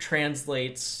never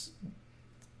translates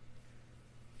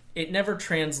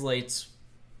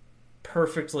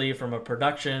perfectly from a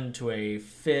production to a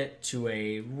fit to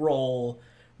a role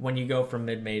when you go from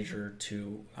mid-major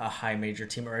to a high-major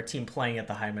team or a team playing at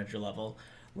the high-major level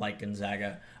like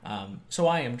Gonzaga. So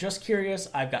I am just curious.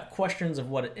 I've got questions of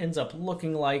what it ends up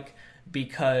looking like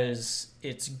because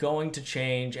it's going to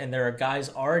change and there are guys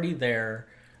already there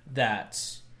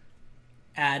that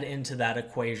add into that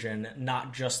equation,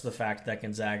 not just the fact that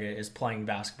Gonzaga is playing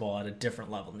basketball at a different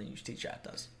level than UT Chat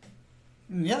does.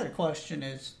 And the other question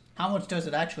is, how much does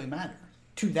it actually matter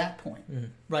to that point? Mm-hmm.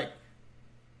 Right.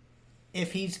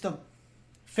 If he's the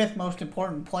 5th most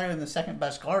important player and the 2nd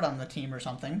best guard on the team or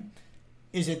something,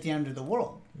 is it the end of the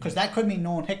world? Because that could mean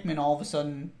Nolan Hickman all of a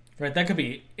sudden... Right, that could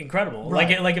be incredible.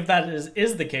 Right. Like if that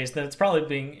is the case, then it's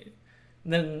probably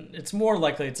then it's more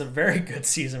likely it's a very good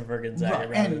season for Gonzaga.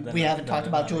 Right. And we haven't talked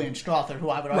about Julian Strother, who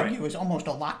I would argue is almost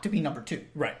a lock to be number 2.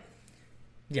 Right.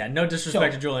 Yeah, no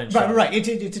disrespect to Julian Strother. Right.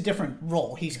 It's a different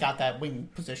role. He's got that wing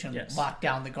position locked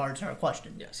down. The guards are a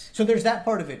question. Yes. So there's that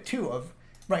part of it too.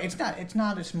 It's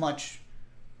not as much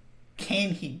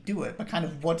can he do it, but kind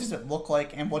of what does it look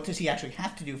like, and what does he actually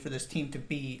have to do for this team to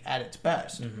be at its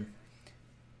best. Mm-hmm.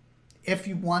 If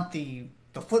you want the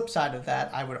flip side of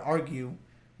that, I would argue,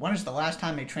 when is the last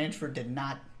time a transfer did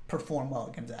not perform well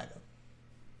at Gonzaga?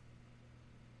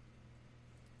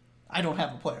 I don't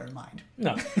have a player in mind.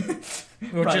 No.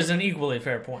 Which is an equally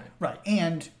fair point. Right.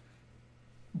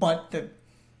 But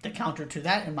the counter to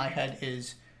that in my head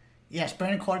is, yes,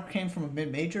 Brandon Clark came from a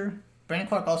mid-major. Brandon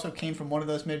Clark also came from one of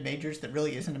those mid-majors that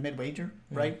really isn't a mid-major,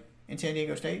 mm-hmm. right? In San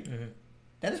Diego State. Mm-hmm.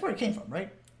 That is where it came from,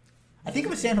 right? I think it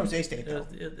was San Jose State, though.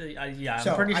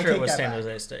 I'm pretty sure it was San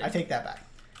Jose State. I take that back.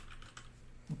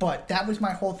 But that was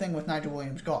my whole thing with Nigel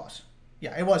Williams-Goss.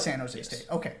 Yeah, it was San Jose State.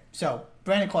 Okay, so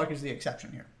Brandon Clark is the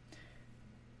exception here.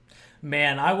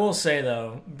 Man, I will say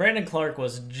though, Brandon Clark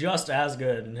was just as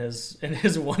good in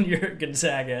his 1 year at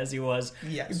Gonzaga as he was.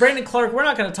 Yes. Brandon Clark, we're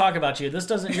not going to talk about you.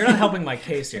 You're not helping my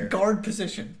case here. Guard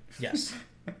position. Yes.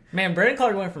 Man, Brandon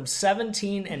Clark went from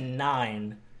 17 and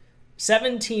 9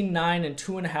 and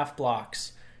 2.5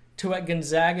 blocks to at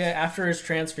Gonzaga after his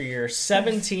transfer year,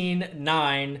 17,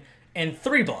 9, and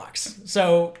 3 blocks.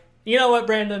 So, you know what,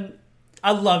 Brandon?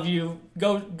 I love you.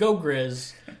 Go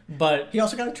Grizz. But he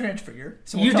also got a transfer year.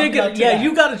 So you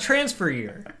got a transfer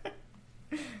year.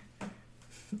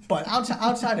 But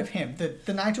outside of him,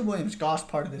 the Nigel Williams-Goss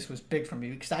part of this was big for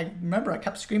me because I remember I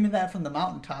kept screaming that from the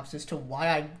mountaintops as to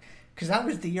why because that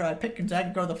was the year I picked Gonzaga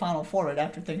to go to the Final Four right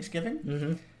after Thanksgiving.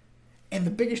 Mm-hmm. And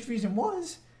the biggest reason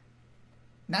was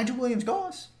Nigel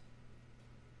Williams-Goss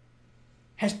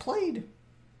has played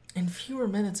in fewer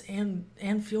minutes and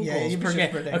field Yeah, goals he was per just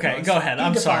game. ridiculous. Okay, go ahead. He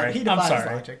I'm defied- sorry. he I'm defies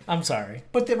sorry. logic. I'm sorry.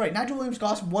 But they're right. Nigel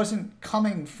Williams-Goss wasn't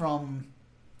coming from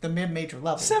the mid-major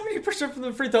level. 70% from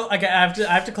the free throw. Okay, I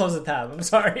have to close the tab. I'm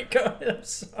sorry. Go ahead. I'm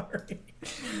sorry.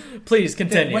 Please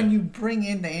continue. When you bring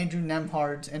in the Andrew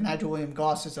Nemhards and Nigel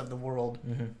Williams-Gosses of the world,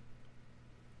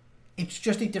 it's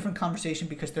just a different conversation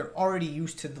because they're already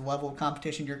used to the level of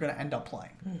competition you're going to end up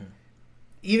playing.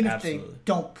 Even if Absolutely. they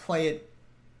don't play it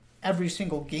every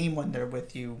single game when they're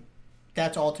with you,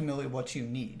 that's ultimately what you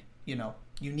need. You know,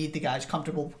 you need the guys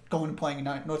comfortable going and playing in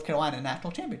North Carolina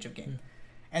national championship game.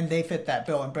 And they fit that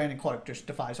bill, and Brandon Clark just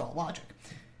defies all logic.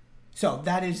 So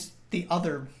that is the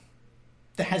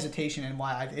hesitation and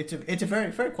why it's a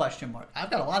very fair question mark.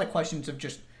 I've got a lot of questions of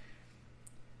just,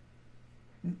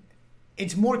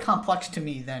 it's more complex to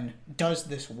me than does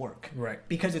this work? Right.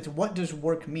 Because it's what does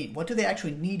work mean? What do they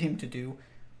actually need him to do?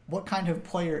 What kind of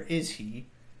player is he?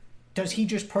 Does he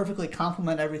just perfectly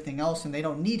complement everything else and they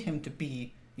don't need him to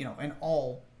be, an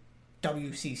all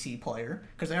WCC player?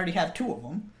 Because they already have two of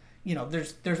them.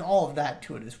 There's all of that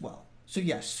to it as well. So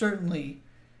yes, certainly.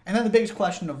 And then the biggest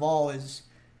question of all is,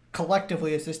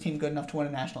 collectively, is this team good enough to win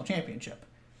a national championship?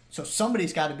 So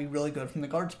somebody's got to be really good from the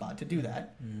guard spot to do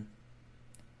that. Mm-hmm.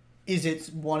 Is it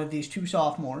one of these two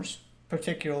sophomores,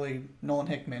 particularly Nolan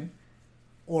Hickman,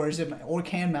 or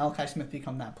can Malachi Smith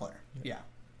become that player? Yeah,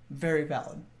 very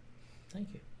valid.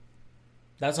 Thank you.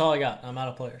 That's all I got. I'm out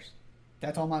of players.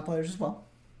 That's all my players as well.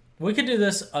 We could do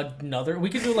this we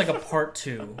could do like a part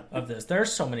 2 of this. There are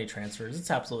so many transfers. It's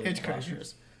absolutely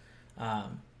preposterous.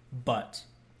 But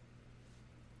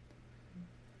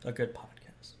a good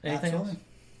podcast. Anything else?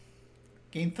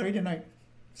 Game 3 tonight.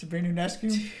 Sabrina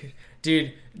Ionescu.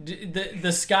 Dude,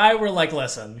 the Sky were like,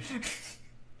 listen,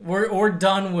 we're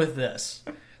done with this.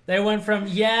 They went from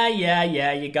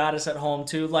you got us at home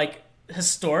to like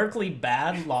historically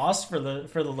bad loss for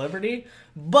the Liberty,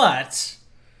 but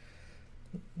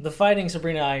the Fighting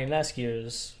Sabrina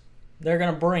Ionescu's, they're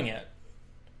gonna bring it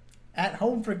at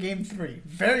home for Game 3.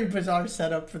 Very bizarre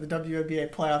setup for the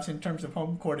WNBA playoffs in terms of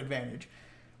home court advantage.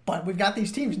 But we've got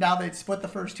these teams now that split the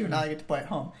first two. Now they get to play at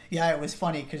home. Yeah, it was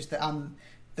funny because the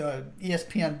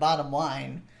ESPN bottom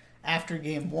line after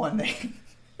Game 1,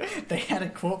 they had a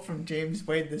quote from James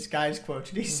Wade, this guy's quote,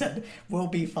 and he said, "We'll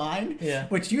be fine." Yeah.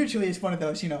 Which usually is one of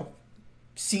those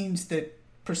scenes that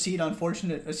precede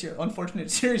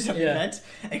unfortunate series of events.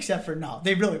 Except for no,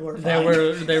 they really were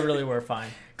fine. They really were fine.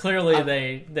 Clearly,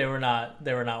 they were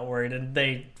not worried, and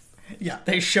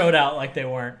they showed out like they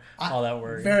weren't all that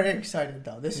worried. Very excited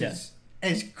though. This is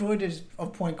as good as a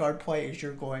point guard play as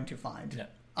you're going to find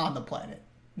on the planet.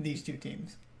 These two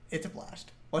teams, it's a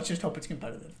blast. Let's just hope it's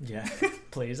competitive. Yeah,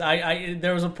 please. I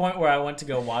there was a point where I went to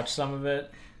go watch some of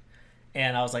it,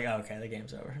 and I was like, oh, okay, the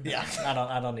game's over. Yeah,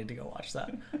 I don't need to go watch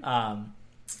that.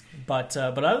 But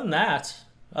other than that,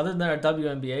 other than our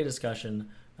WNBA discussion,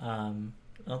 I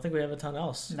don't think we have a ton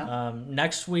else. No.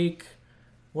 Next week,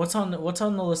 what's on the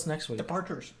list next week?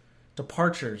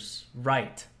 Departures,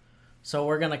 right. So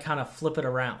we're going to kind of flip it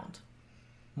around.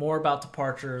 More about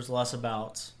departures, less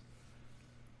about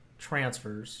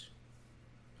transfers.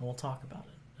 And we'll talk about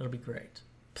it. It'll be great.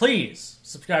 Please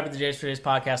subscribe to the Jays for Days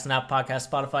podcast on Apple Podcasts,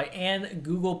 Spotify, and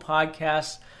Google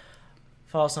Podcasts.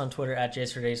 Follow us on Twitter at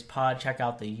Jays for Days Pod. Check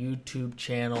out the YouTube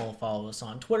channel. Follow us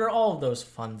on Twitter. All of those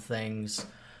fun things.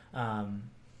 And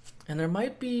there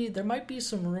might be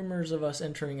some rumors of us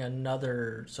entering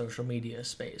another social media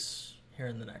space here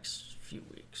in the next few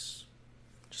weeks.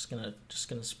 Just gonna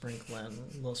sprinkle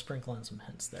in some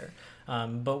hints there.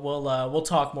 But we'll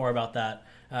talk more about that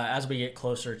as we get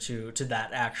closer to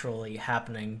that actually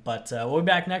happening. But we'll be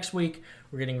back next week.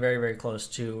 We're getting very, very close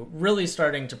to really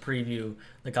starting to preview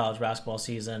the college basketball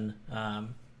season.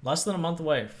 Less than a month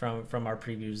away from our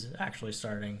previews actually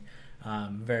starting.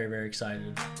 Very, very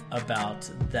excited about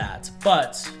that.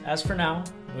 But as for now,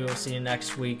 we will see you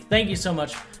next week. Thank you so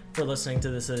much for listening to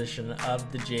this edition of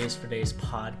the Jays for Days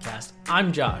podcast.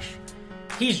 I'm Josh.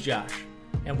 He's Josh.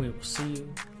 And we will see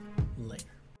you later.